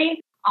spiritually.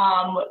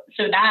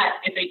 So that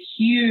is a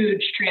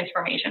huge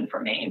transformation for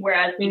me.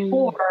 Whereas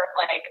before,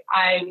 like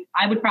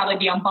I would probably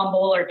be on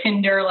Bumble or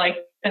Tinder, like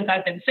since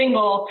I've been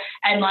single,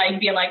 and like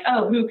being like,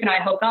 oh, who can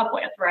I hook up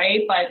with,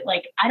 right? But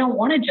like, I don't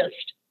want to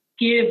just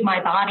give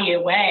my body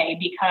away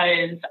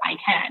because I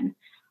can.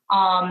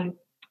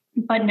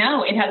 But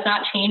no, it has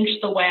not changed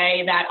the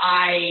way that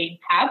I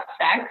have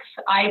sex.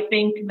 I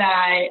think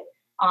that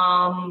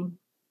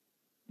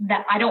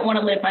that I don't want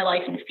to live my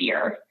life in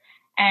fear.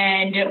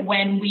 And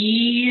when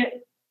we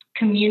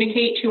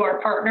communicate to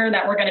our partner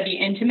that we're going to be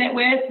intimate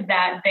with,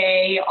 that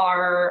they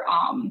are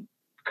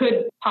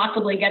could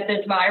possibly get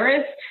this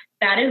virus,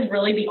 that is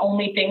really the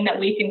only thing that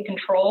we can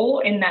control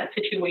in that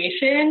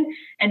situation.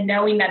 And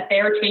knowing that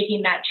they're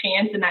taking that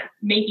chance and that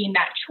making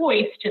that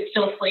choice to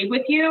still sleep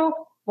with you,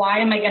 why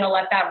am I going to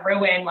let that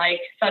ruin like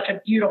such a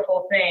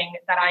beautiful thing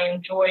that I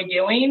enjoy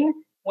doing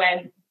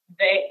when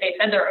they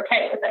said they're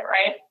okay with it,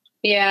 right?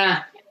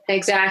 Yeah,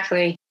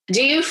 exactly.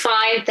 Do you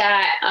find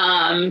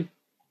that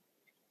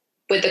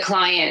with the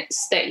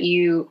clients that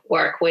you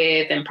work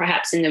with and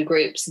perhaps in the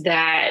groups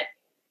that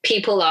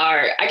people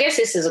are, I guess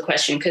this is a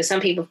question because some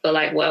people feel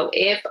like, well,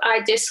 if I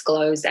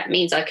disclose, that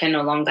means I can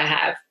no longer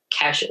have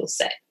casual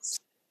sex.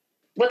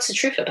 What's the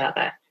truth about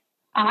that?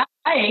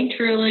 I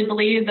truly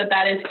believe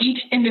that is each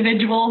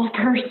individual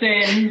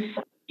person's,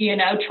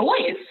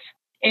 choice.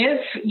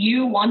 If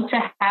you want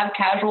to have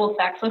casual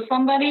sex with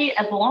somebody,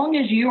 as long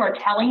as you are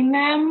telling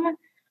them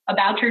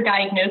about your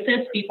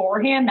diagnosis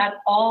beforehand, that's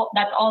all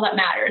that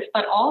matters.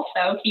 But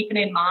also keeping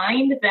in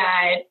mind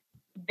that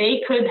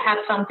they could have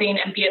something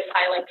and be a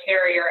silent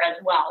carrier as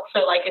well.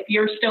 So like if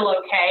you're still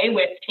okay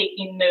with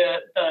taking the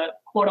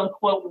quote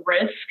unquote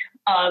risk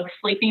of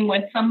sleeping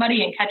with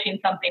somebody and catching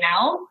something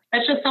else,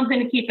 that's just something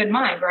to keep in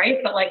mind, right?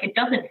 But like it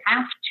doesn't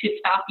have to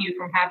stop you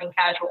from having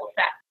casual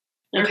sex.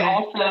 There's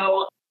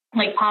also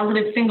like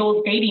positive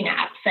singles dating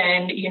apps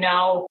and,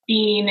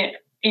 being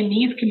in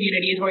these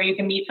communities where you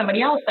can meet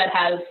somebody else that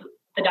has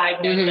the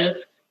diagnosis. Mm-hmm.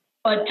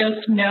 But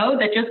just know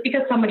that just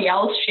because somebody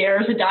else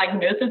shares a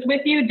diagnosis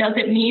with you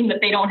doesn't mean that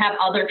they don't have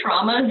other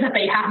traumas that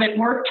they haven't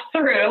worked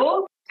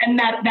through, and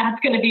that's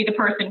going to be the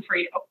person for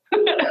you.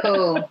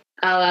 Cool.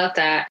 I love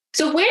that.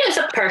 So where does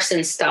a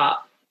person start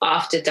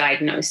after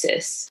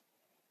diagnosis?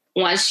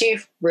 Once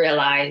you've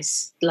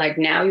realized, like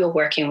now you're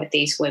working with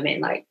these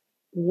women, like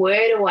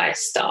where do I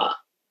start?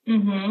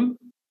 Mm-hmm.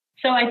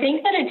 So I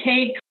think that it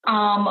takes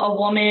a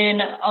woman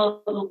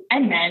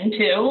and men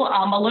too,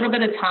 a little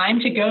bit of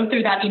time to go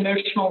through that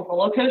emotional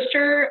roller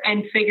coaster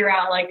and figure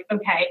out like,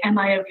 okay, am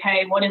I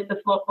okay? What does this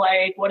look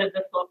like? What does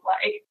this look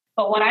like?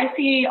 But what I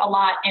see a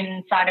lot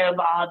inside of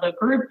the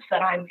groups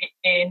that I'm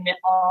in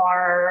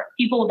are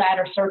people that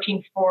are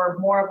searching for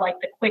more of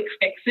like the quick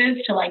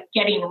fixes to like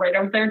getting rid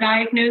of their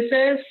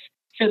diagnosis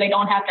so they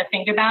don't have to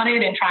think about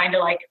it and trying to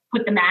like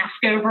put the mask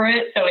over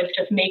it. So it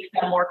just makes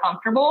them more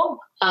comfortable.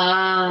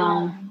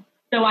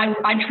 So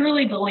I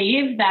truly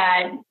believe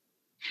that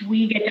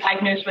we get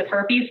diagnosed with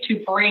herpes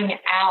to bring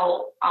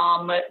out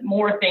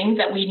more things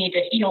that we need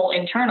to heal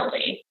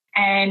internally.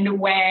 And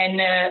when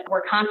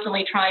we're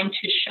constantly trying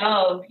to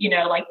shove,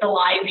 like the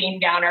Lysine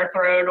down our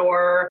throat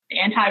or the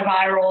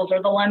antivirals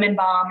or the lemon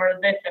balm or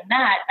this and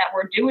that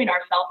we're doing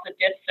ourselves a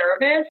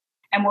disservice,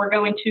 and we're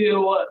going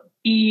to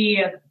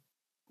be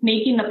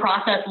making the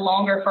process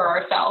longer for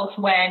ourselves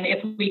when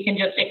if we can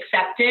just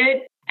accept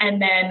it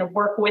and then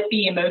work with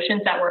the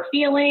emotions that we're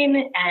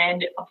feeling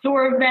and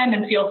absorb them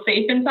and feel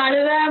safe inside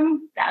of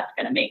them, that's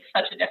going to make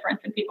such a difference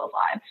in people's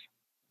lives.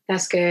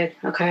 That's good.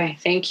 Okay.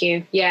 Thank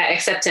you. Yeah.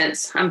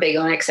 Acceptance. I'm big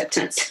on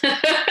acceptance.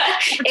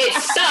 It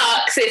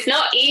sucks. It's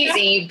not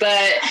easy,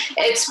 but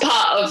it's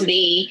part of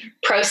the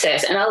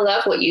process. And I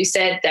love what you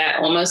said, that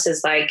almost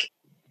as like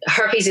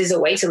herpes is a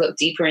way to look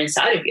deeper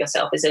inside of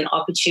yourself, is an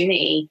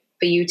opportunity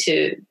for you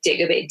to dig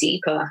a bit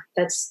deeper.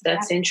 That's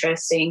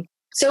interesting.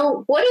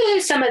 So what are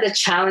some of the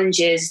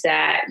challenges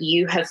that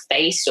you have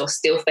faced or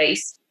still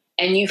face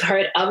and you've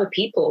heard other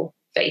people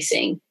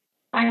facing?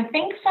 I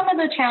think some of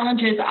the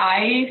challenges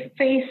I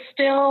face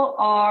still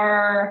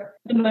are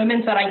the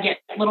moments that I get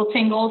little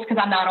tingles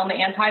because I'm not on the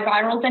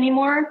antivirals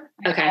anymore.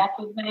 Okay. I'm off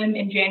of them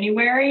in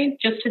January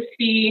just to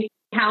see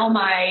how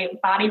my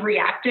body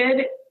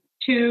reacted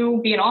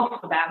to being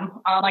off of them.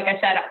 Like I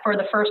said, for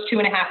the first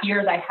 2.5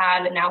 years, I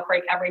had an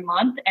outbreak every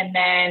month. And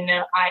then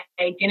I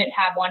didn't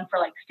have one for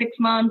like 6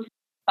 months.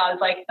 So I was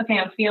like, okay,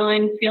 I'm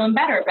feeling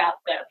better about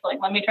this. Like,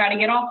 let me try to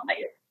get off of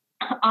it.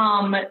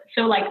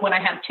 So like when I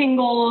have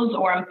tingles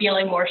or I'm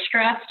feeling more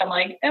stressed, I'm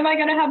like, am I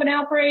going to have an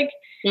outbreak?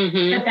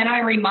 Mm-hmm. But then I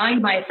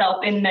remind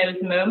myself in those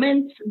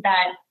moments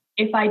that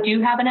if I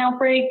do have an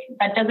outbreak,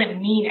 that doesn't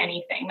mean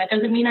anything. That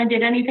doesn't mean I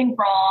did anything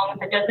wrong.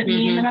 That doesn't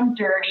mean that I'm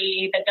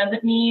dirty. That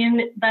doesn't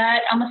mean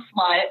that I'm a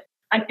slut.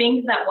 I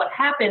think that what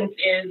happens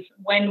is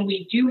when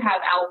we do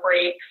have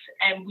outbreaks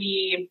and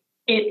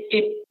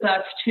it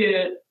us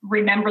to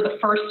remember the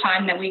first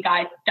time that we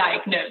got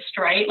diagnosed,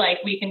 right? Like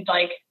we can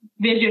like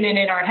vision it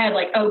in our head,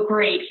 like, oh,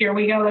 great, here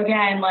we go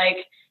again. Like,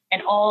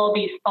 and all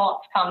these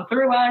thoughts come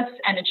through us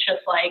and it's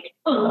just like,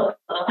 ugh,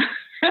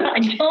 I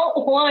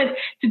don't want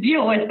to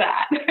deal with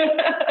that.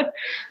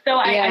 So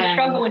I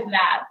struggle with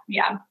that.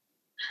 Yeah.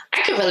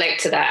 I can relate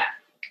to that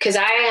because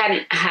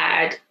I've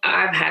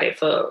had it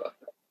for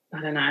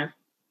I don't know,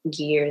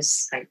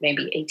 years, like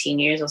maybe 18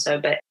 years or so.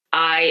 But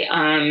I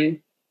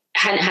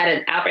hadn't had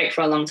an outbreak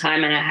for a long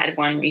time, and I had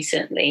one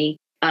recently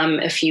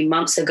a few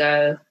months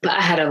ago, but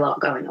I had a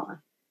lot going on.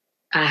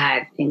 I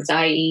had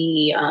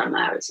anxiety.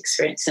 I was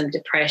experiencing some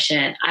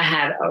depression. I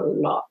had a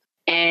lot.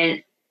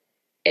 And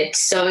it's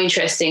so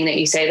interesting that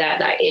you say that.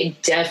 Like,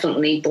 it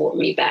definitely brought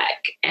me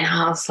back. And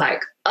I was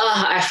like,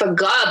 oh, I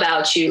forgot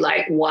about you.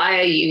 Like, why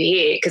are you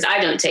here? Because I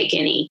don't take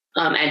any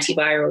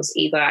antivirals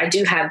either. I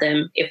do have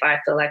them if I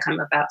feel like I'm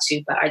about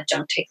to, but I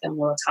don't take them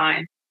all the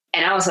time.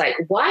 And I was like,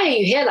 why are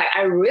you here? Like,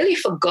 I really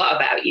forgot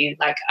about you.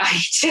 Like,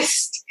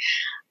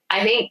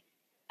 I think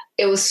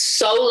it was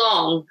so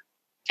long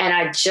and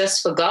I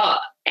just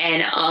forgot.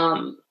 And,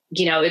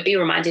 it'd be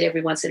reminded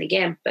every once and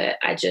again, but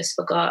I just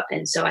forgot.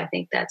 And so I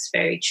think that's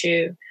very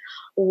true.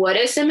 What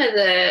are some of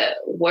the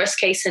worst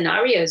case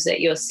scenarios that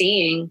you're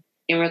seeing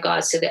in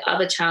regards to the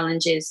other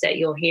challenges that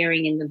you're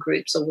hearing in the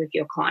groups or with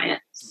your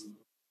clients?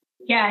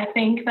 Yeah, I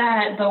think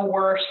that the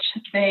worst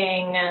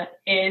thing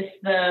is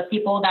the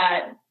people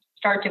that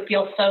start to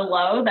feel so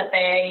low that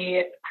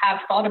they have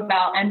thought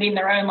about ending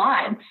their own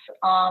lives.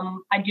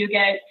 I do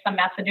get some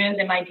messages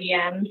in my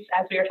DMs,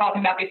 as we were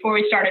talking about before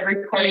we started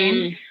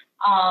recording,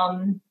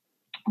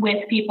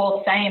 with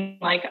people saying,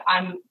 like,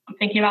 I'm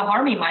thinking about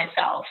harming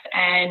myself.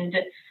 And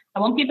I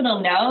want people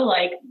to know,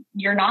 like,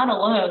 you're not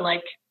alone.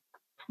 Like,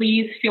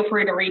 please feel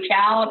free to reach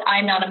out.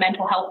 I'm not a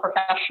mental health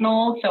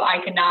professional, so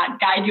I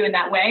cannot guide you in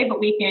that way, but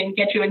we can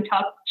get you in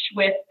touch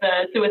with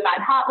the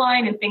suicide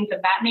hotline and things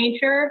of that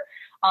nature.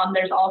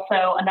 There's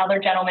also another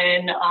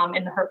gentleman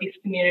in the herpes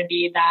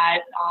community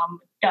that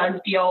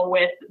does deal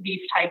with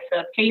these types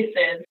of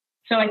cases.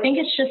 So I think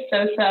it's just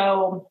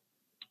so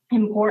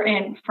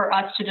important for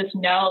us to just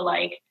know,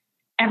 like,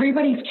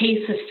 everybody's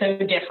case is so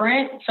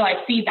different. So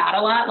I see that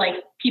a lot, like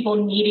people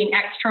needing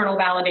external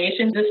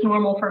validation. Is this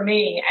normal for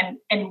me?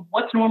 And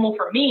what's normal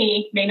for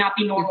me may not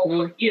be normal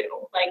for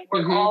you. Like,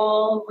 we're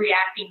all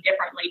reacting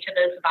differently to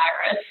this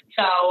virus.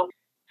 So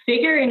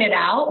figuring it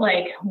out,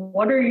 like,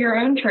 what are your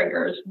own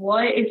triggers?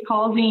 What is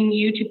causing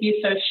you to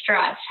be so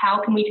stressed?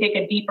 How can we take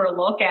a deeper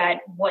look at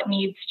what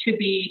needs to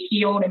be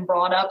healed and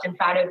brought up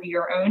inside of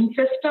your own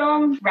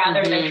system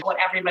rather than what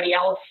everybody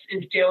else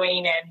is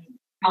doing and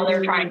how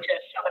they're trying to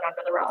shove it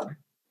under the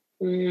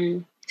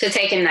rug? So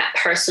taking that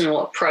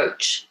personal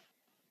approach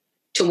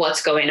to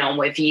what's going on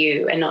with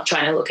you and not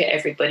trying to look at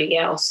everybody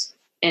else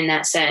in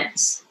that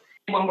sense.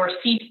 When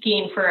we're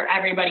seeking for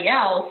everybody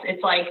else,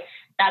 it's like,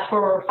 that's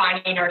where we're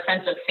finding our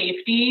sense of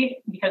safety,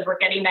 because we're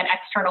getting that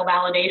external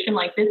validation,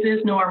 like, this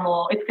is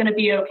normal, it's going to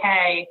be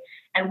okay.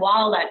 And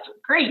while that's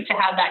great to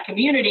have that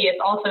community, it's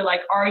also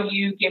like, are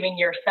you giving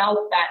yourself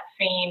that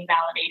same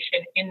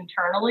validation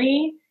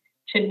internally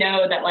to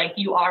know that, like,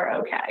 you are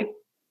okay?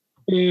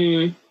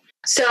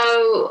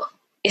 So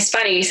it's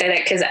funny you say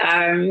that, because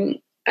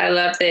I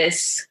love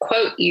this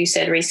quote you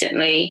said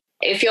recently.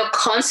 If you're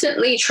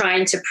constantly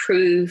trying to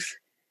prove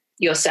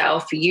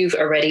yourself, you've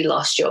already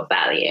lost your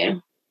value.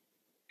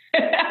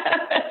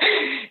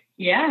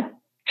 Yeah.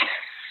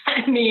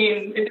 I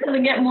mean, it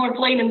doesn't get more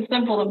plain and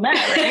simple than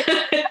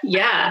that, right?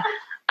 Yeah.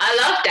 I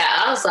love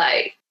that. I was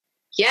like,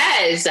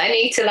 yes, I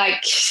need to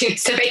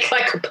to make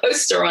like a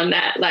poster on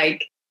that.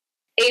 Like,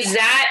 is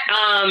that,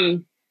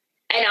 and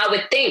I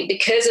would think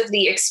because of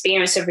the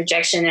experience of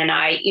rejection, and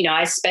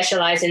I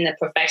specialize in the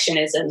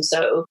perfectionism.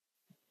 So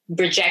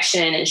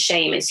rejection and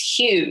shame is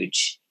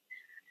huge.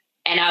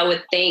 And I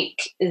would think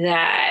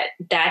that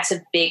that's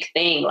a big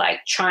thing, like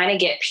trying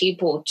to get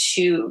people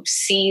to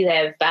see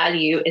their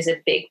value is a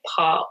big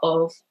part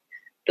of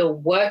the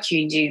work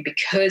you do,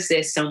 because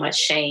there's so much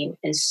shame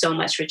and so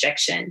much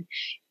rejection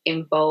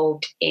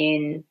involved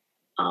in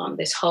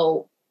this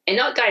whole, and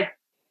not like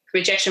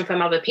rejection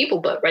from other people,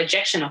 but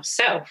rejection of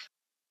self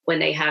when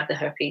they have the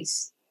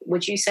herpes.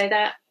 Would you say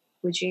that?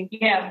 Would you?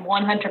 Yeah,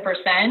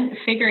 100%.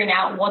 Figuring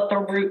out what the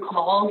root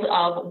cause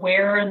of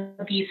where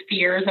these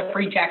fears of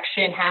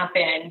rejection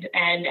happened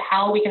and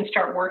how we can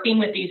start working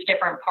with these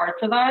different parts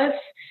of us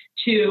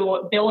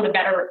to build a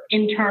better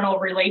internal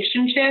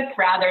relationship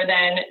rather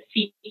than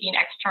seeking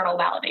external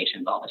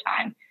validations all the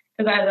time.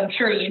 Because as I'm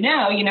sure you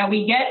know,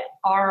 we get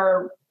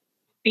our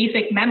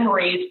basic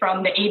memories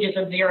from the ages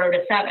of 0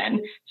 to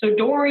 7. So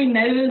during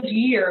those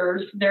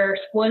years, there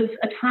was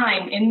a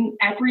time in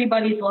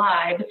everybody's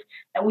lives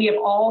that we have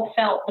all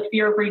felt the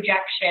fear of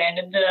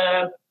rejection,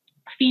 the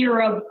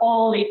fear of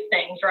all these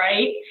things,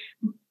 right?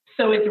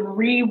 So it's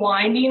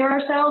rewinding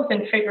ourselves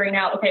and figuring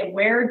out, okay,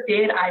 where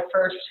did I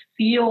first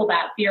feel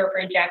that fear of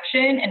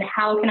rejection, and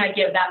how can I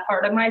give that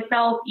part of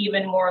myself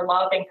even more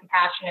love and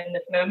compassion in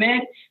this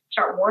moment?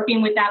 Start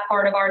working with that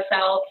part of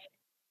ourselves,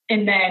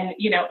 and then,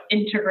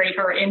 integrate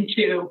her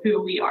into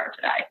who we are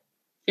today.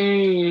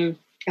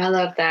 I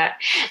love that.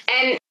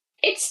 And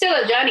it's still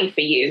a journey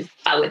for you,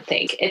 I would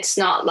think. It's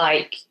not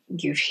like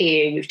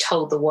you've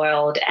told the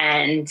world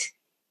and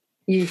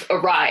you've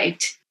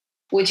arrived.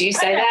 Would you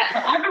say that?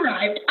 I've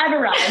arrived.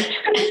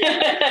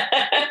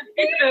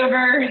 It's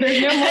over.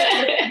 There's no more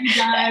work to be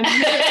done.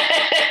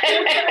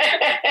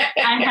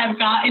 I have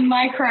gotten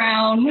my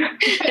crown.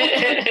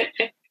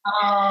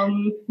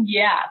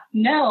 Yeah,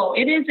 no,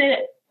 it is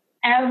an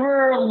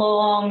ever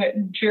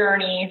long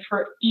journey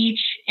for each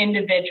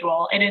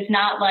individual. It is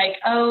not like,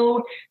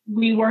 oh,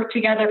 we work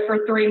together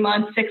for 3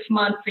 months, 6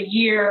 months, a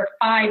year,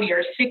 5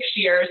 years, 6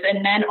 years,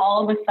 and then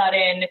all of a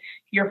sudden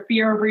your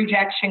fear of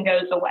rejection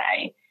goes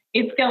away.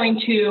 It's going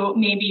to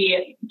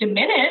maybe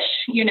diminish,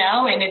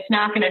 and it's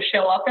not going to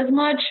show up as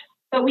much.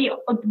 But we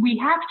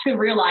have to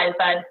realize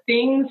that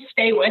things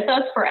stay with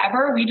us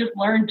forever. We just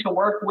learn to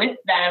work with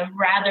them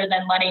rather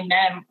than letting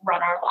them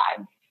run our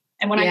lives.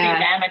 And when I say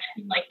them, I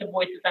mean like the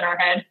voices in our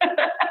head.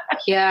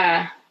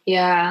 Yeah,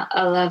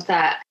 I love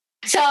that.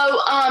 So,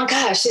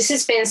 gosh, this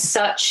is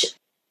such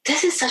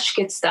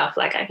good stuff.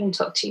 Like, I can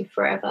talk to you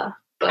forever,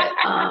 but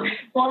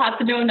we'll have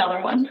to do another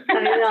one.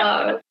 I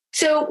know.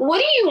 So what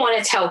do you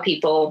want to tell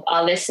people,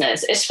 our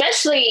listeners,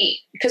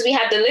 especially because we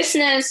have the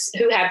listeners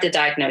who have the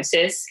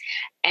diagnosis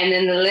and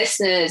then the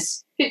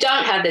listeners who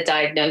don't have the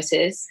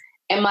diagnosis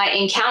and might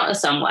encounter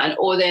someone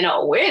or they're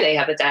not aware they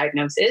have a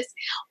diagnosis?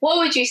 What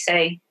would you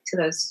say to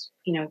those,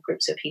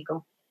 groups of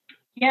people?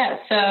 Yeah,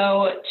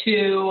 so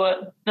to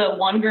the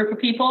one group of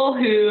people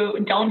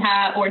who don't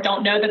have or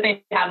don't know that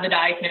they have the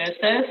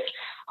diagnosis,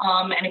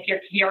 and if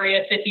you're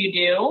curious if you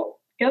do,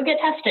 go get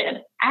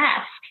tested.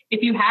 Ask.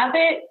 If you have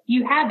it,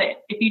 you have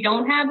it. If you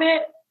don't have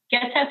it,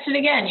 get tested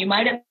again. You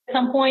might at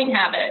some point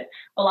have it.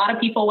 A lot of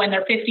people, when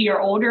they're 50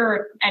 or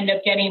older, end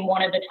up getting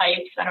one of the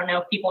types. I don't know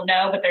if people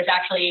know, but there's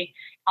actually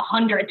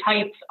 100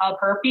 types of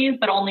herpes,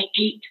 but only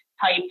 8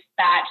 types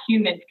that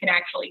humans can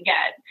actually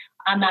get.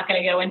 I'm not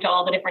going to go into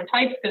all the different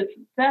types because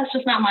that's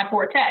just not my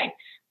forte.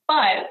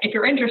 But if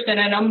you're interested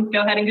in them,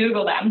 go ahead and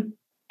Google them.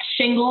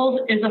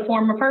 Shingles is a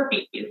form of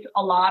herpes.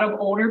 A lot of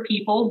older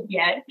people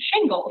get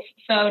shingles.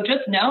 So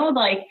just know,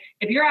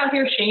 if you're out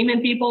here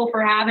shaming people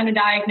for having a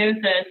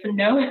diagnosis,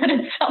 know that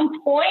at some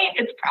point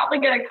it's probably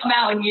going to come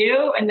out in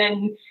you, and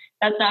then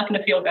that's not going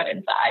to feel good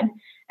inside.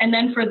 And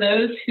then for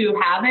those who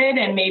have it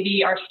and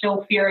maybe are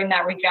still fearing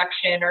that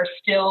rejection or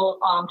still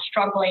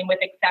struggling with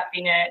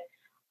accepting it,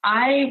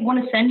 I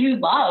want to send you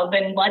love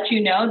and let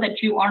you know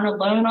that you aren't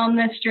alone on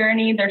this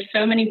journey. There's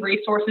so many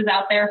resources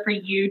out there for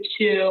you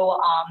to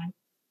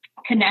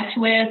connect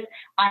with.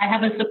 I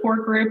have a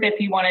support group if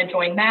you want to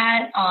join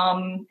that.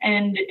 And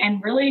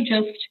really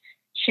just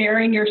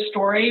sharing your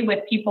story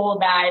with people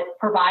that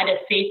provide a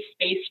safe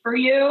space for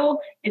you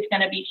is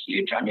going to be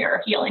huge on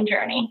your healing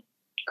journey.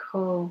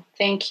 Cool.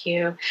 Thank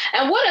you.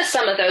 And what are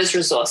some of those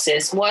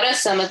resources? What are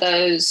some of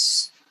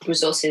those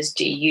resources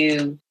do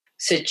you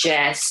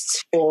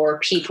suggest for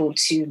people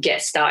to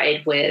get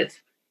started with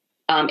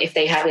if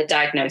they have a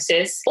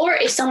diagnosis, or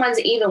if someone's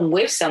even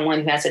with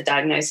someone who has a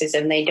diagnosis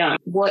and they don't?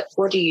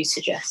 What do you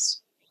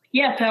suggest?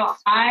 Yeah, so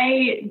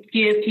I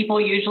give people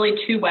usually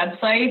 2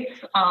 websites.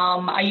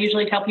 I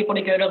usually tell people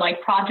to go to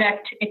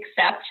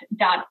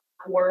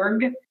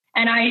projectaccept.org.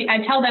 And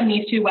I tell them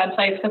these 2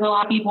 websites because a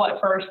lot of people at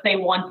first, they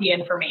want the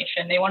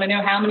information. They want to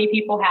know how many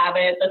people have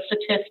it, the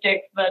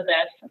statistics, the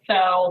this.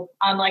 So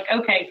I'm like,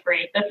 okay,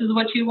 great. This is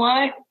what you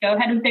want. Go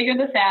ahead and figure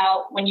this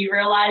out. When you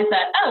realize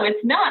that, oh,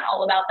 it's not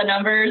all about the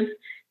numbers,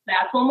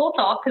 that's when we'll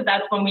talk, because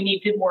that's when we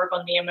need to work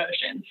on the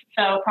emotions.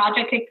 So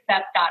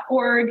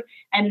projectaccept.org,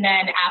 and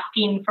then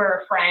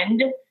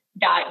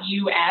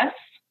askinforafriend.us.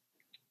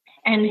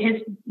 And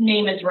his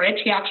name is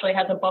Rich. He actually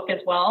has a book as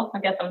well. I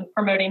guess I'm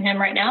promoting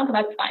him right now, but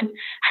that's fine.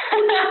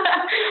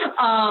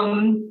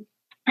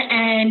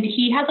 And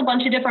he has a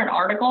bunch of different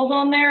articles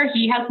on there.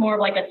 He has more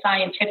of like a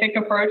scientific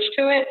approach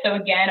to it. So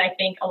again, I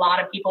think a lot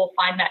of people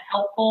find that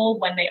helpful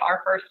when they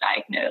are first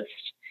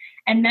diagnosed.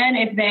 And then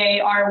if they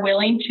are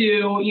willing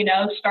to,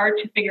 start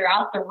to figure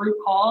out the root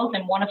cause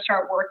and want to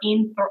start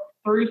working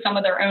through some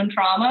of their own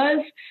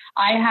traumas,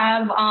 I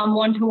have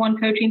one-to-one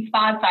coaching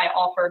spots. I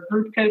offer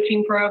group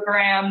coaching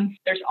programs.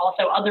 There's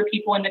also other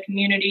people in the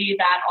community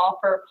that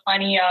offer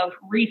plenty of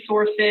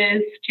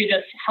resources to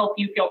just help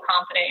you feel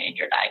confident in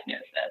your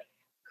diagnosis.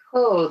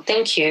 Oh,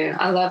 thank you.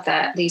 I love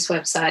that. These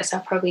websites,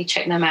 I'll probably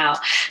check them out.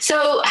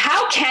 So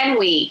how can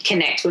we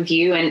connect with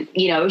you and,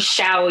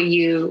 shower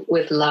you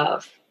with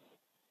love?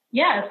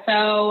 Yeah,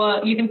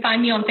 so you can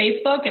find me on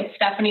Facebook. It's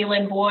Stephanie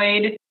Lynn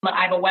Boyd.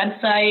 I have a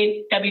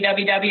website,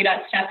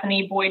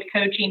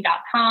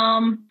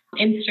 www.stephanieboydcoaching.com,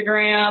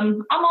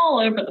 Instagram. I'm all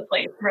over the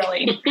place,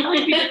 really.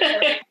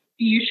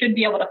 You should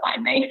be able to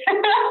find me.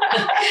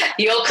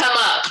 You'll come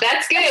up.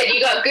 That's good. You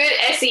got good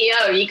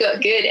SEO.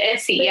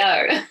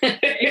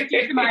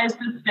 You're my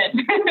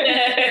assistant.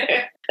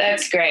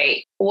 That's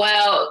great.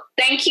 Well,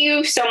 thank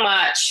you so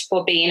much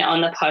for being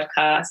on the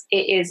podcast.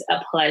 It is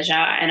a pleasure.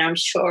 And I'm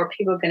sure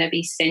people are going to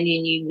be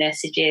sending you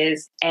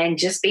messages and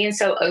just being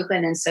so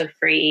open and so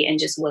free and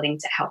just willing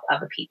to help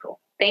other people.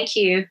 Thank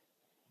you.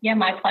 Yeah,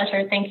 my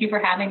pleasure. Thank you for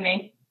having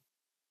me.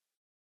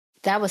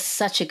 That was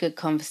such a good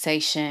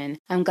conversation.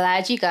 I'm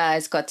glad you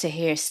guys got to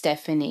hear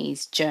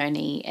Stephanie's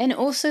journey and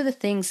also the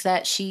things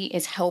that she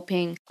is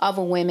helping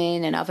other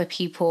women and other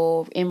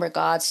people in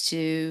regards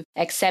to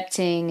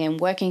accepting and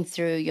working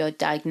through your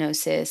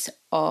diagnosis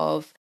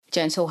of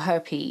genital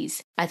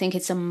herpes. I think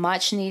it's a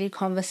much needed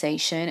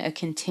conversation, a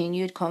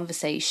continued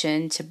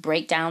conversation to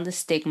break down the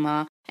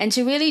stigma and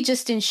to really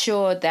just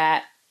ensure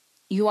that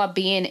you are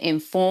being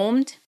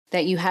informed,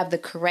 that you have the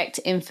correct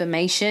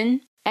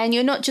information, and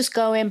you're not just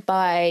going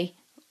by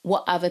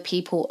what other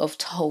people have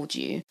told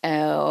you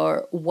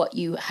or what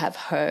you have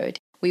heard.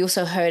 We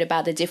also heard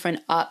about the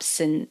different ups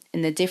and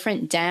the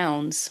different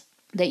downs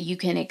that you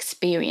can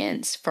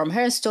experience from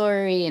her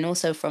story and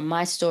also from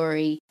my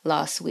story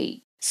last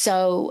week.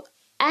 So,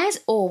 as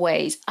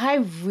always, I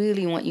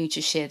really want you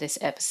to share this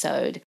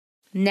episode.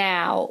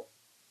 Now,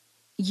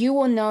 you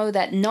will know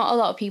that not a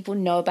lot of people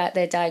know about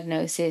their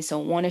diagnosis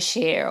or want to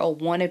share or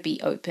want to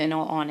be open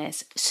or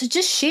honest. So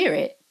just share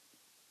it.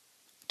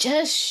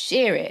 Just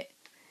share it.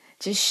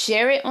 Just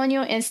share it on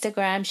your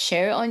Instagram,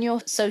 share it on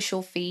your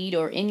social feed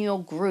or in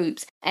your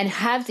groups, and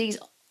have these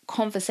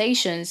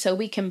conversations so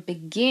we can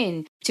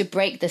begin to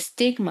break the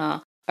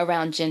stigma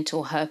around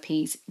genital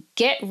herpes,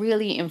 get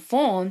really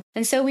informed,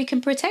 and so we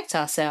can protect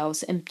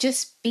ourselves and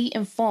just be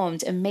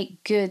informed and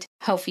make good,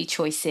 healthy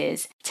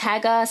choices.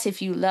 Tag us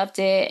if you loved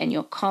it and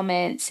your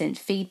comments and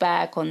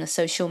feedback on the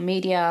social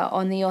media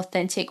on the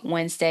Authentic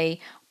Wednesday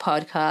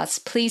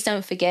podcast. Please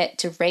don't forget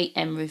to rate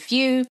and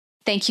review.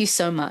 Thank you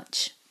so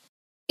much.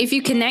 If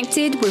you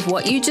connected with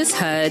what you just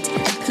heard,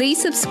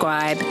 please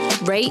subscribe,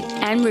 rate,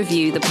 and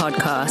review the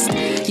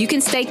podcast. You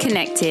can stay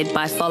connected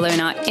by following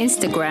our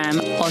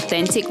Instagram,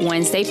 Authentic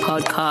Wednesday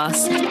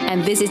Podcast,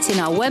 and visiting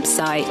our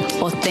website,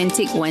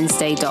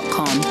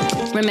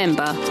 AuthenticWednesday.com.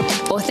 Remember,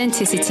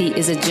 authenticity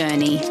is a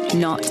journey,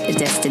 not a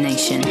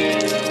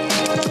destination.